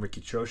attacking Riki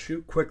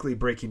Choshu, quickly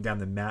breaking down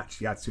the match.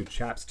 Yatsu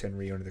chaps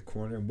Tenryu into the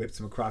corner and whips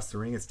him across the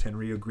ring as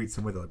Tenryu greets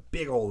him with a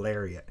big old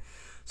lariat.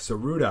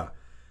 Tsuruta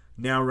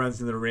now runs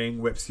in the ring,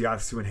 whips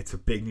Yatsu and hits a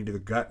big knee to the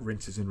gut,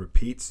 rinses and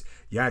repeats.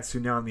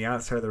 Yatsu now on the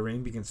outside of the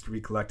ring begins to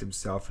recollect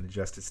himself and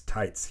adjust his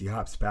tights. He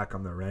hops back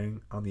on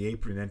the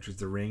apron, enters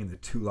the ring, and the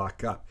two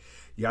lock up.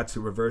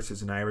 Yatsu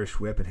reverses an Irish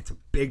whip and hits a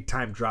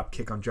big-time drop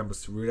kick on Jumbo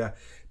Tsuruta,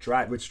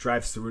 which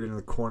drives Tsuruta into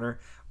the corner.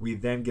 We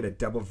then get a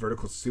double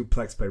vertical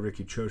suplex by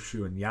Riki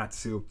Choshu and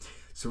Yatsu.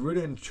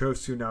 Tsuruta and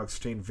Choshu now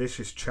exchange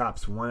vicious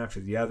chops one after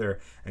the other,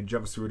 and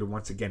Jumbo Tsuruta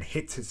once again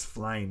hits his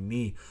flying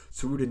knee.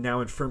 Tsuruta now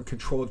in firm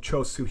control of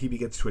Choshu, he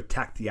begins to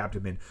attack the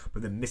abdomen,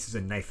 but then misses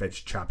a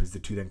knife-edge chop as the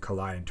two then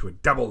collide into a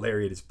double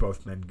lariat as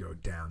both men go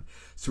down.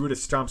 Tsuruta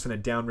stomps on a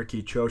down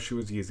Riki Choshu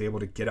as he is able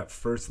to get up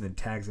first and then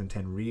tags in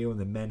Tenryu, and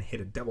the men hit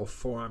a double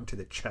forearm to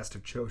the chest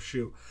of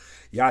Choshu.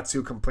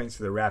 Yatsu complains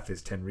to the ref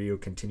as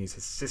Tenryu continues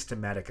his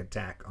systematic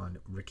attack on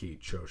Riki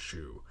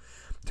Choshu.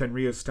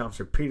 Tenryu stomps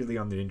repeatedly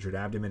on the injured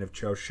abdomen of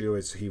Choshu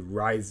as he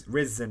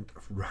writhes in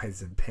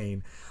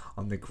pain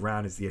on the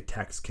ground as the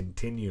attacks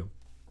continue.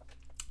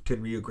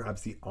 Tenryu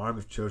grabs the arm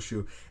of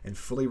Choshu and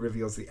fully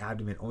reveals the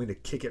abdomen, only to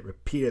kick it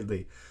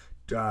repeatedly.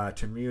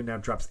 Tenryu now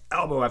drops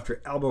elbow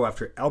after elbow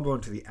after elbow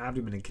into the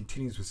abdomen and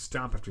continues with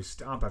stomp after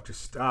stomp after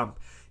stomp.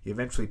 He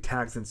eventually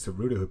tags in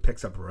Tsuruta, who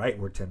picks up right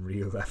where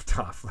Tenryu left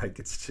off.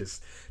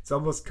 It's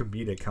almost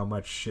comedic how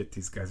much shit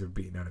these guys are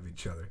beating out of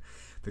each other.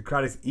 The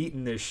crowd is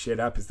eating this shit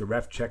up as the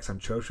ref checks on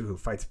Choshu, who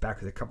fights back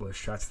with a couple of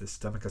shots to the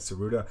stomach of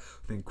Tsuruta,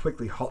 then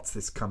quickly halts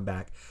this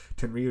comeback.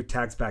 Tenryu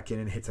tags back in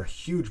and hits a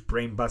huge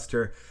brain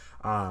buster.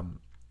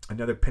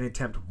 Another pin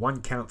attempt,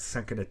 1 count,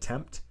 second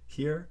attempt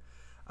here.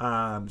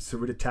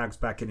 Tsuruta tags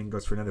back in and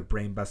goes for another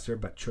brain buster,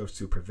 but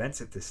Choshu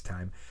prevents it this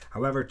time.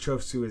 However,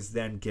 Choshu is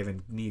then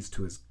given knees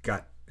to his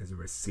gut as a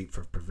receipt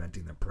for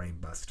preventing the brain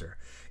buster.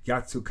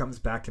 Yatsu comes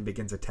back and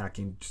begins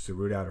attacking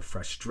Tsuruta out of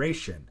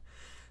frustration.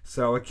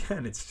 So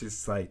again, it's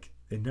just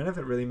none of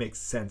it really makes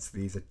sense,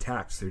 these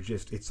attacks.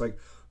 It's like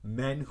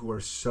men who are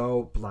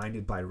so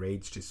blinded by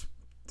rage just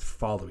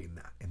following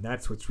that. And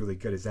that's what's really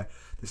good, is that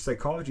the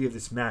psychology of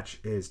this match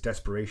is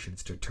desperation,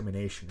 it's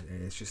determination,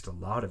 and it's just a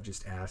lot of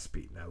just ass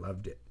beating. I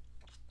loved it.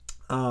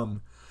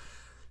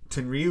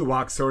 Tenryu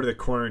walks over to the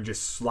corner and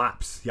just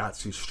slaps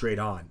Yatsu straight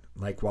on,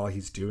 while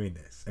he's doing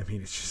this. I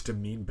mean, it's just a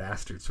mean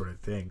bastard sort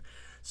of thing.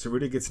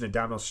 Tsuruta gets an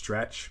abdominal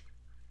stretch,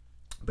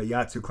 but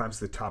Yatsu climbs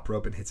to the top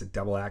rope and hits a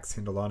double axe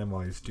handle on him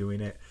while he's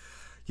doing it.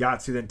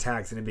 Yatsu then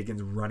tags in and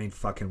begins running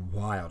fucking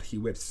wild. He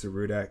whips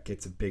Tsuruta,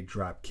 gets a big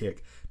drop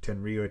kick.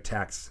 Tenryu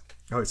attacks.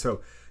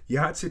 So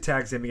Yatsu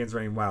tags in, begins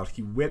running wild.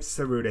 He whips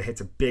Saruta, hits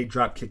a big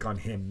drop kick on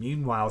him.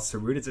 Meanwhile,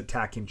 Saruta's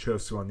attacking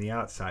Chosu on the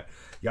outside.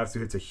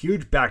 Yatsu hits a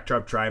huge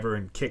backdrop driver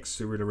and kicks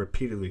Saruta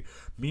repeatedly.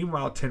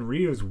 Meanwhile,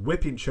 Tenryu's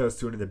whipping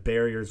Chosu into the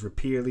barriers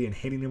repeatedly and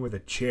hitting him with a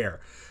chair.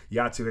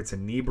 Yatsu hits a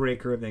knee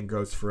breaker and then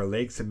goes for a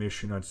leg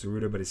submission on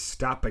Saruta, but is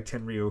stopped by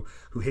Tenryu,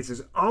 who hits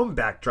his own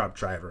backdrop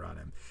driver on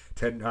him.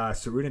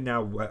 Saruta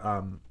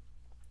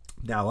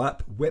now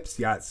up, whips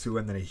Yatsu,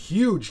 and then a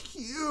huge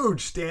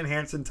Stan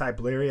Hansen type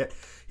lariat.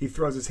 He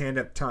throws his hand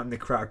up, taunting the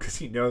crowd because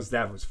he knows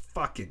that was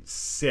fucking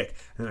sick.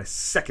 And then a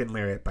second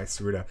lariat by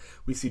Saruta.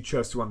 We see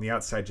Chosu on the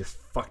outside just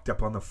fucked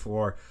up on the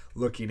floor,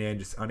 looking in,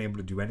 just unable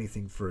to do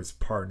anything for his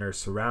partner,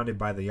 surrounded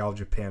by the All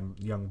Japan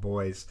young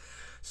boys.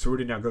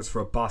 Saruta now goes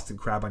for a Boston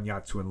Crab on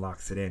Yatsu and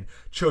locks it in.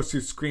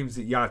 Chosu screams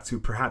at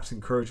Yatsu, perhaps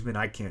encouragement,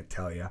 I can't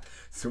tell ya.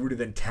 Saruta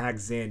then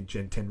tags in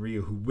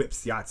Tenryu, who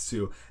whips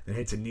Yatsu and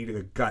hits a knee to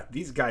the gut.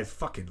 These guys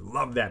fucking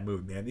love that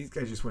move, man. These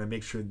guys just want to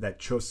make sure that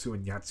Chosu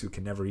and Yatsu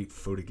can never eat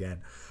food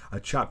again.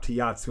 A chop to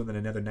Yatsu and then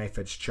another knife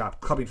edge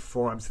chop, clubbing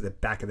forearms to the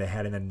back of the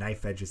head and then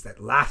knife edges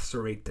that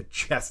lacerate the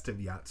chest of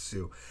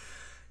Yatsu.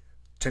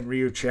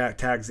 Tenryu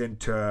tags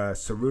into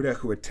Saruta,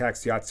 who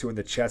attacks Yatsu in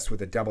the chest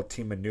with a double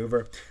team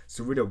maneuver.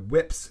 Saruta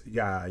whips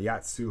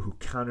Yatsu, who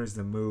counters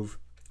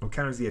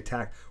the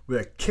attack with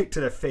a kick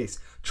to the face.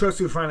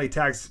 Chosu finally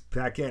tags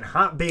back in.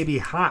 Hot baby,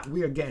 hot.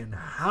 We are getting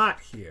hot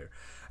here.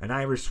 An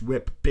Irish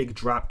whip, big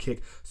drop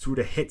kick.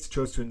 Saruta hits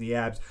Chosu in the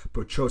abs,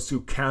 but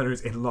Chosu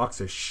counters and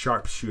locks a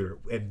sharpshooter.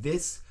 And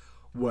this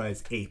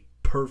was a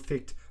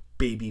perfect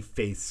baby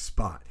face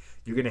spot.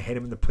 You're going to hit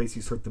him in the place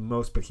he's hurt the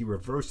most, but he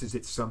reverses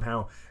it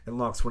somehow and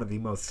locks one of the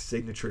most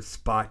signature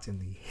spots in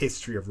the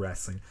history of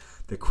wrestling.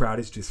 The crowd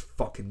is just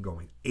fucking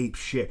going ape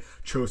shit.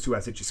 Chosu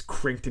has it just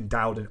cranked and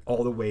dialed in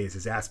all the ways.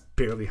 His ass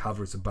barely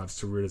hovers above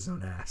Saruta's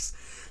own ass.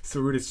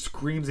 Saruta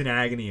screams in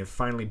agony and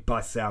finally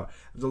busts out.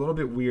 It was a little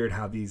bit weird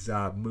how these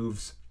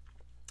moves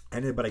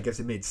ended, but I guess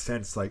it made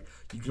sense. Like,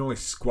 you can only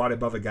squat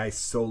above a guy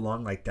so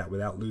long like that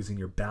without losing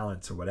your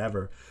balance or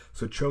whatever.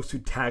 So Chosu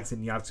tags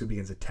in. Yatsu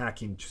begins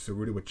attacking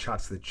Saruta with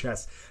chops to the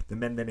chest. The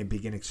men then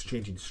begin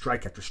exchanging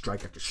strike after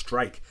strike after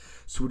strike.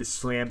 Saruta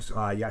slams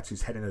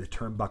Yatsu's head into the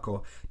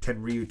turnbuckle.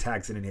 Tenryu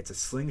tags in and hits a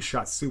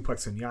slingshot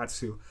suplex on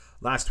Yatsu.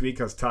 Last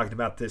week I was talking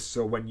about this.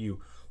 So when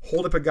you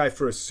hold up a guy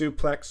for a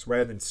suplex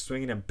rather than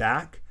swinging him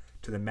back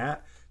to the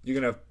mat, you're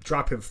going to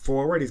drop him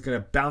forward. He's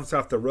going to bounce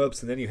off the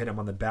ropes, and then you hit him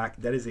on the back.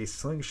 That is a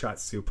slingshot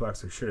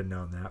suplex. I should have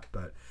known that,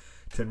 but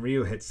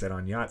Tenryu hits that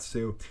on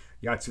Yatsu.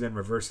 Yatsu then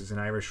reverses an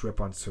Irish whip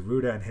on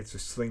Saruta and hits a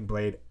sling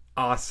blade.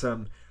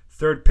 Awesome.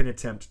 Third pin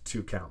attempt,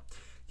 2 count.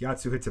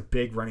 Yatsu hits a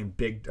big running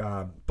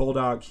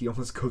bulldog. He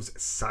almost goes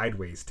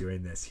sideways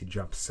doing this. He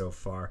jumps so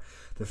far.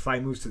 The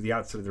fight moves to the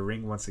outside of the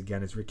ring once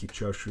again as Riki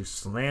Choshu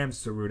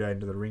slams Saruta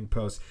into the ring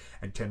post,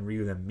 and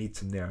Tenryu then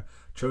meets him there.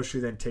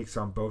 Choshu then takes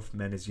on both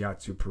men as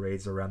Yatsu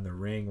parades around the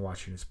ring,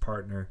 watching his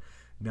partner.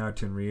 Now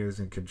Tenryu is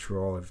in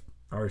control of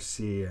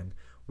RC and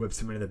whips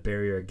him into the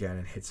barrier again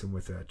and hits him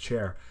with a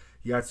chair.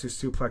 Yatsu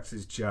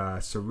suplexes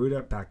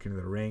Saruta back into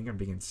the ring and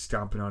begins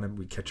stomping on him.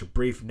 We catch a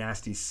brief,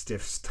 nasty,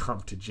 stiff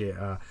stomp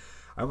to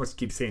I almost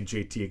keep saying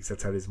JT because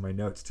that's how it is in my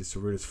notes, to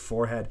Saruta's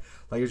forehead.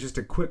 Like, it's just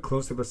a quick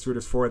close-up of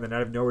Saruta's forehead, and then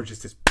out of nowhere,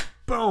 just this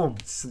boom!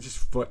 Just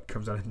foot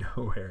comes out of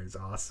nowhere. It's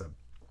awesome.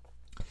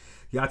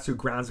 Yatsu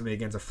grounds him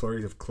against a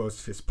flurry of closed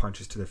fist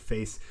punches to the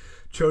face.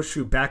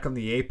 Choshu back on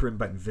the apron,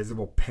 but in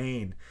visible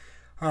pain.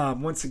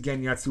 Once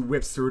again, Yatsu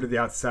whips Saruta to the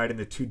outside, and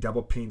the two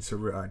double team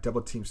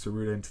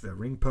Saruta into the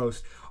ring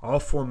post. All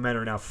 4 men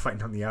are now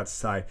fighting on the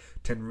outside.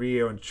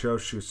 Tenryu and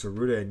Choshu,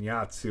 Saruta and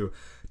Yatsu.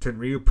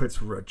 Tenryu puts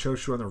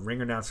Choshu on the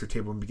ring announcer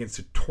table and begins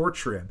to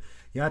torture him.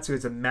 Yatsu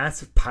has a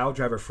massive pile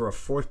driver for a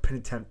 4th pin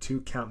attempt,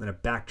 2 count, and then a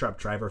backdrop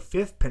driver,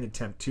 5th pin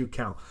attempt, 2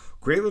 count.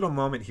 Great little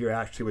moment here,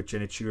 actually, with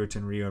Genichiro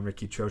Tenryu and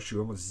Riki Choshu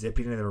almost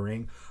zipping into the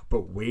ring,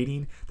 but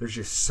waiting. There's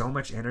just so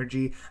much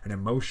energy and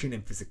emotion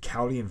and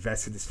physicality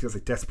invested. This feels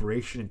like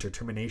desperation and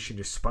determination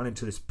just spun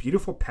into this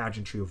beautiful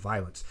pageantry of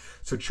violence.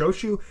 So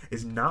Choshu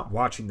is not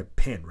watching the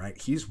pin, right?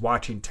 He's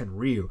watching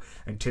Tenryu,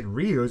 and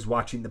Tenryu is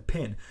watching the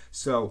pin.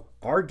 So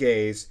our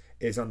gaze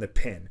is on the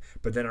pin,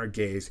 but then our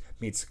gaze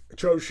meets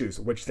Choshu's,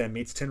 which then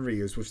meets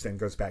Tenryu's, which then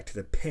goes back to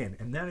the pin.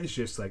 And that is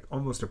just like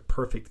almost a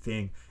perfect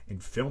thing in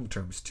film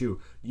terms too.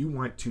 You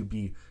want to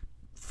be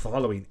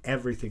following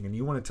everything and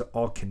you want it to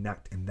all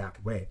connect in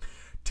that way.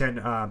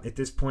 At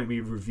this point,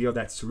 we reveal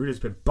that Saruta's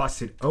been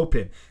busted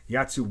open.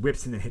 Yatsu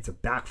whips and then hits a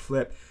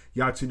backflip.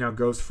 Yatsu now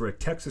goes for a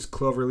Texas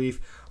cloverleaf.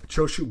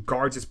 Choshu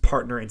guards his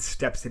partner and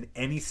steps in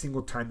any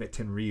single time that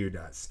Tenryu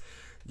does.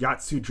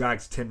 Yatsu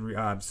drags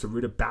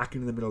Saruta back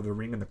into the middle of the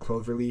ring in the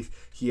cloverleaf.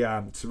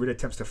 Saruta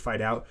attempts to fight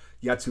out.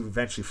 Yatsu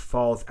eventually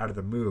falls out of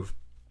the move.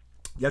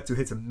 Yatsu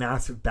hits a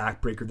massive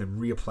backbreaker, then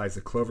reapplies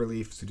the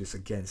cloverleaf. So just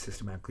again,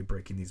 systematically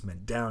breaking these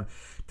men down.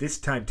 This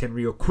time,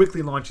 Tenryu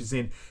quickly launches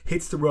in,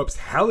 hits the ropes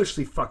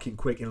hellishly fucking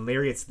quick, and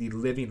lariats the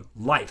living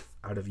life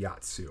out of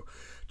Yatsu.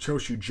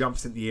 Choshu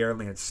jumps in the air,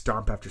 lands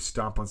stomp after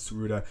stomp on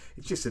Tsuruta.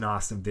 It's just an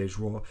awesome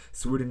visual.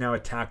 Tsuruta now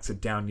attacks a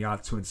down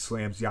Yatsu and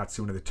slams Yatsu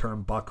into the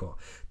turnbuckle.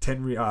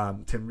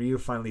 Tenryu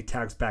finally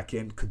tags back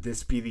in. Could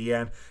this be the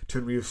end?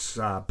 Tenryu's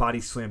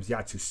body slams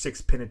Yatsu.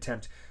 6 pin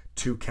attempt,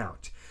 2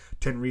 count.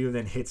 Tenryu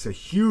then hits a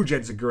huge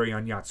enziguri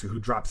on Yatsu, who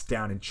drops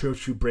down, and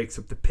Choshu breaks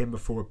up the pin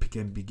before it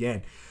can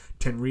begin.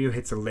 Tenryu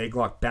hits a leg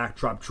lock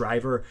backdrop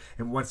driver,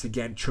 and once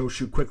again,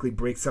 Choshu quickly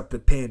breaks up the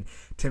pin.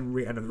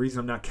 Tenryu, and the reason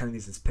I'm not counting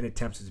these as pin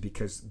attempts is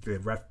because the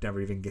ref never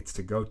even gets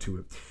to go to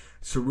it.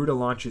 Tsuruta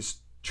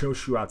launches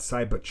Choshu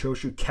outside, but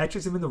Choshu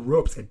catches him in the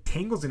ropes and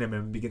tangles in him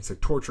and begins to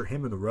torture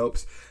him in the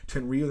ropes.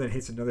 Tenryu then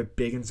hits another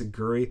big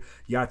enziguri.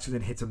 Yatsu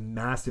then hits a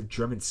massive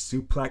German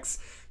suplex.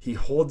 He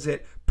holds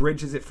it,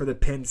 bridges it for the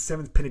pin.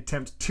 7th pin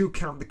attempt, 2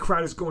 count. The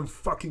crowd is going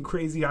fucking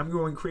crazy. I'm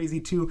going crazy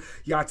too.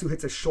 Yatsu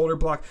hits a shoulder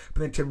block, but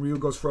then Tenryu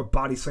goes for a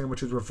body slam,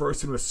 which is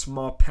reversed into a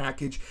small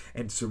package,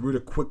 and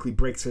Tsuruta quickly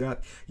breaks it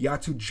up.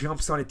 Yatsu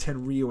jumps onto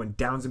Tenryu and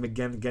downs him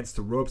again against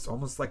the ropes,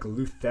 almost like a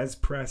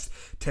Luthez press.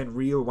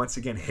 Tenryu once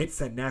again hits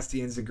that nasty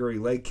enziguri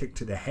leg kick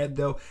to the head,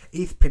 though.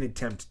 8th pin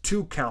attempt,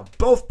 2 count.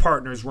 Both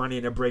partners run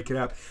in to break it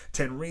up.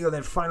 Tenryu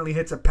then finally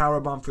hits a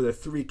powerbomb for the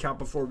 3 count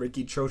before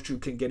Riki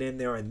Choshu can get in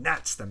there, and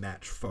that's the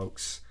match,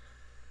 folks.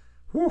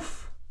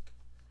 Woof.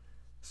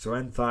 So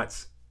end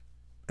thoughts,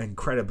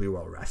 incredibly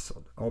well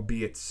wrestled,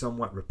 albeit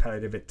somewhat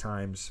repetitive at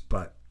times,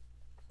 but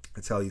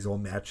that's how these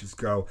old matches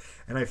go.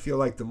 And I feel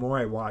like the more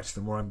I watch,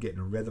 the more I'm getting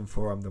a rhythm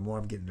for them, the more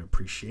I'm getting an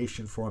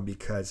appreciation for them,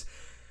 because,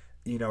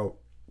 you know,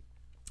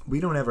 we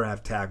don't ever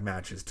have tag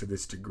matches to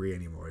this degree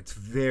anymore. It's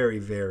very,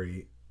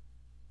 very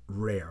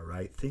rare,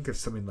 right? Think of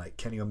something like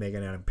Kenny Omega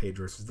and Adam Page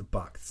versus the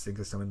Bucks. Think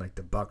of something like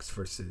the Bucks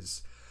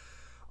versus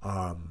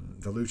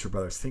the Lucha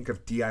Brothers. Think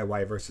of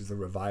DIY versus the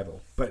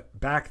Revival. But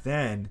back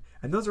then,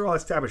 and those are all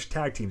established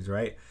tag teams,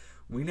 right?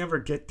 We never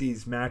get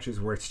these matches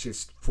where it's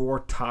just 4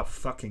 top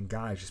fucking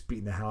guys just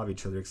beating the hell out of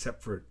each other,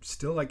 except for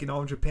still like in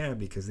All Japan,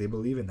 because they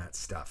believe in that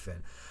stuff.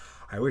 And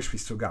I wish we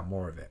still got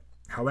more of it.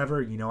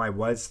 However, you know, I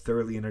was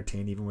thoroughly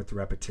entertained even with the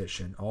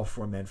repetition. All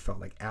 4 men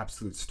felt like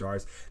absolute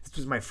stars. This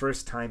was my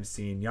first time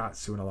seeing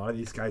Yatsu and a lot of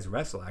these guys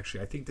wrestle,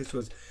 actually. I think this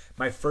was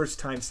my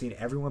first time seeing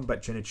everyone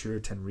but Genichiro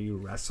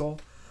Tenryu wrestle.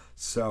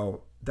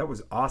 So that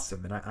was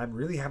awesome. And I'm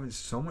really having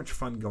so much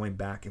fun going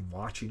back and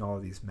watching all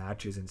of these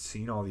matches and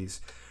seeing all these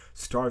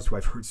stars who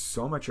I've heard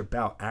so much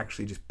about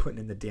actually just putting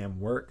in the damn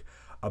work.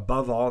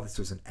 Above all, this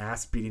was an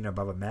ass beating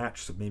above a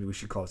match, so maybe we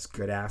should call this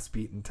good ass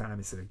beating time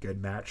instead of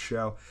good match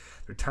show.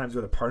 There are times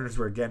where the partners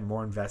were again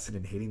more invested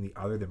in hitting the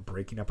other than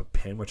breaking up a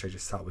pin, which I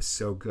just thought was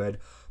so good.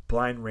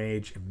 Blind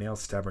rage and male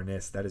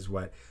stubbornness, that is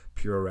what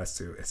Pure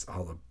Wrestling is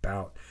all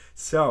about.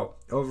 So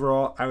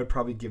overall, I would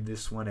probably give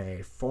this one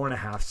a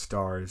 4.5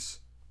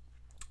 stars.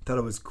 Thought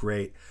it was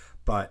great,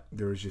 but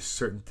there was just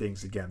certain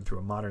things, again, through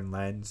a modern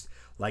lens.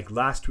 Like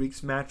last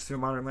week's match through a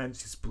modern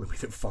lens just blew me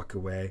the fuck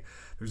away.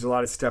 There's a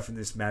lot of stuff in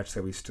this match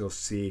that we still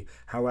see.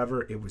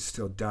 However, it was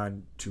still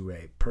done to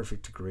a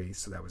perfect degree,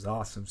 so that was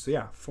awesome. So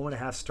yeah,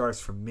 4.5 stars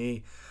from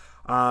me.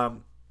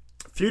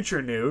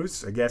 Future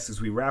news, I guess,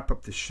 as we wrap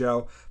up the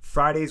show,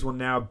 Fridays will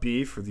now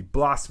be for the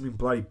Blossoming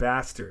Bloody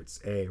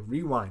Bastards, a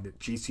rewind at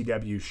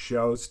GCW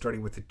show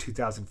starting with the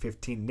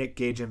 2015 Nick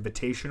Gage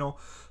Invitational.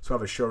 So I'll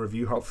have a show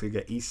review. Hopefully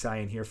get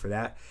Isai in here for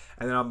that.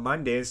 And then on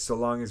Mondays, so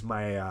long as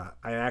my,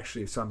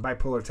 so I'm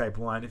bipolar type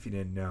 1, if you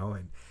didn't know,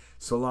 and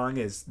so long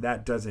as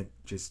that doesn't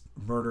just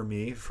murder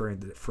me for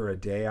a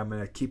day, I'm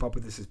going to keep up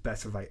with this as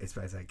best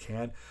as I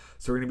can.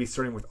 So we're going to be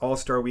starting with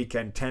All-Star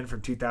Weekend 10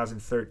 from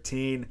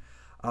 2013.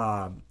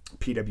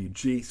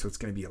 PWG, so it's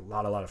going to be a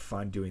lot of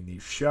fun doing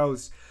these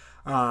shows.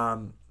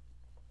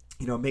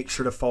 Make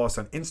sure to follow us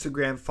on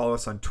Instagram, follow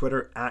us on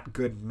Twitter at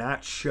Good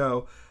Match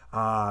Show.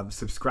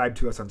 Subscribe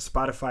to us on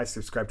Spotify,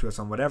 subscribe to us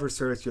on whatever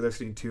service you're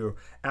listening to,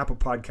 Apple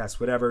Podcasts,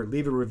 whatever.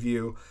 Leave a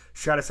review,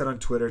 shout us out on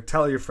Twitter,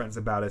 tell your friends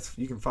about us.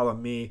 You can follow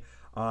me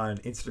on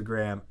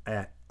Instagram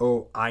at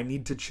I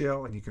Need to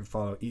Chill, and you can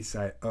follow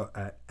Isai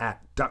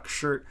at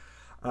Duckshirt.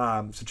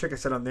 So check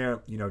us out on there,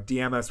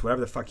 DM us,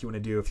 whatever the fuck you want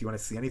to do. If you want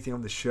to see anything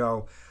on the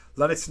show,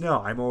 let us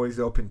know. I'm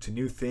always open to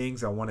new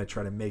things. I want to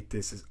try to make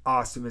this as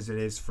awesome as it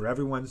is for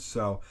everyone.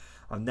 So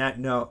on that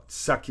note,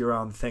 suck your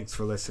own. Thanks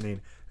for listening.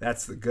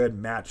 That's the Good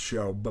Match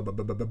Show.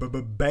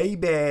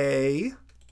 Baby.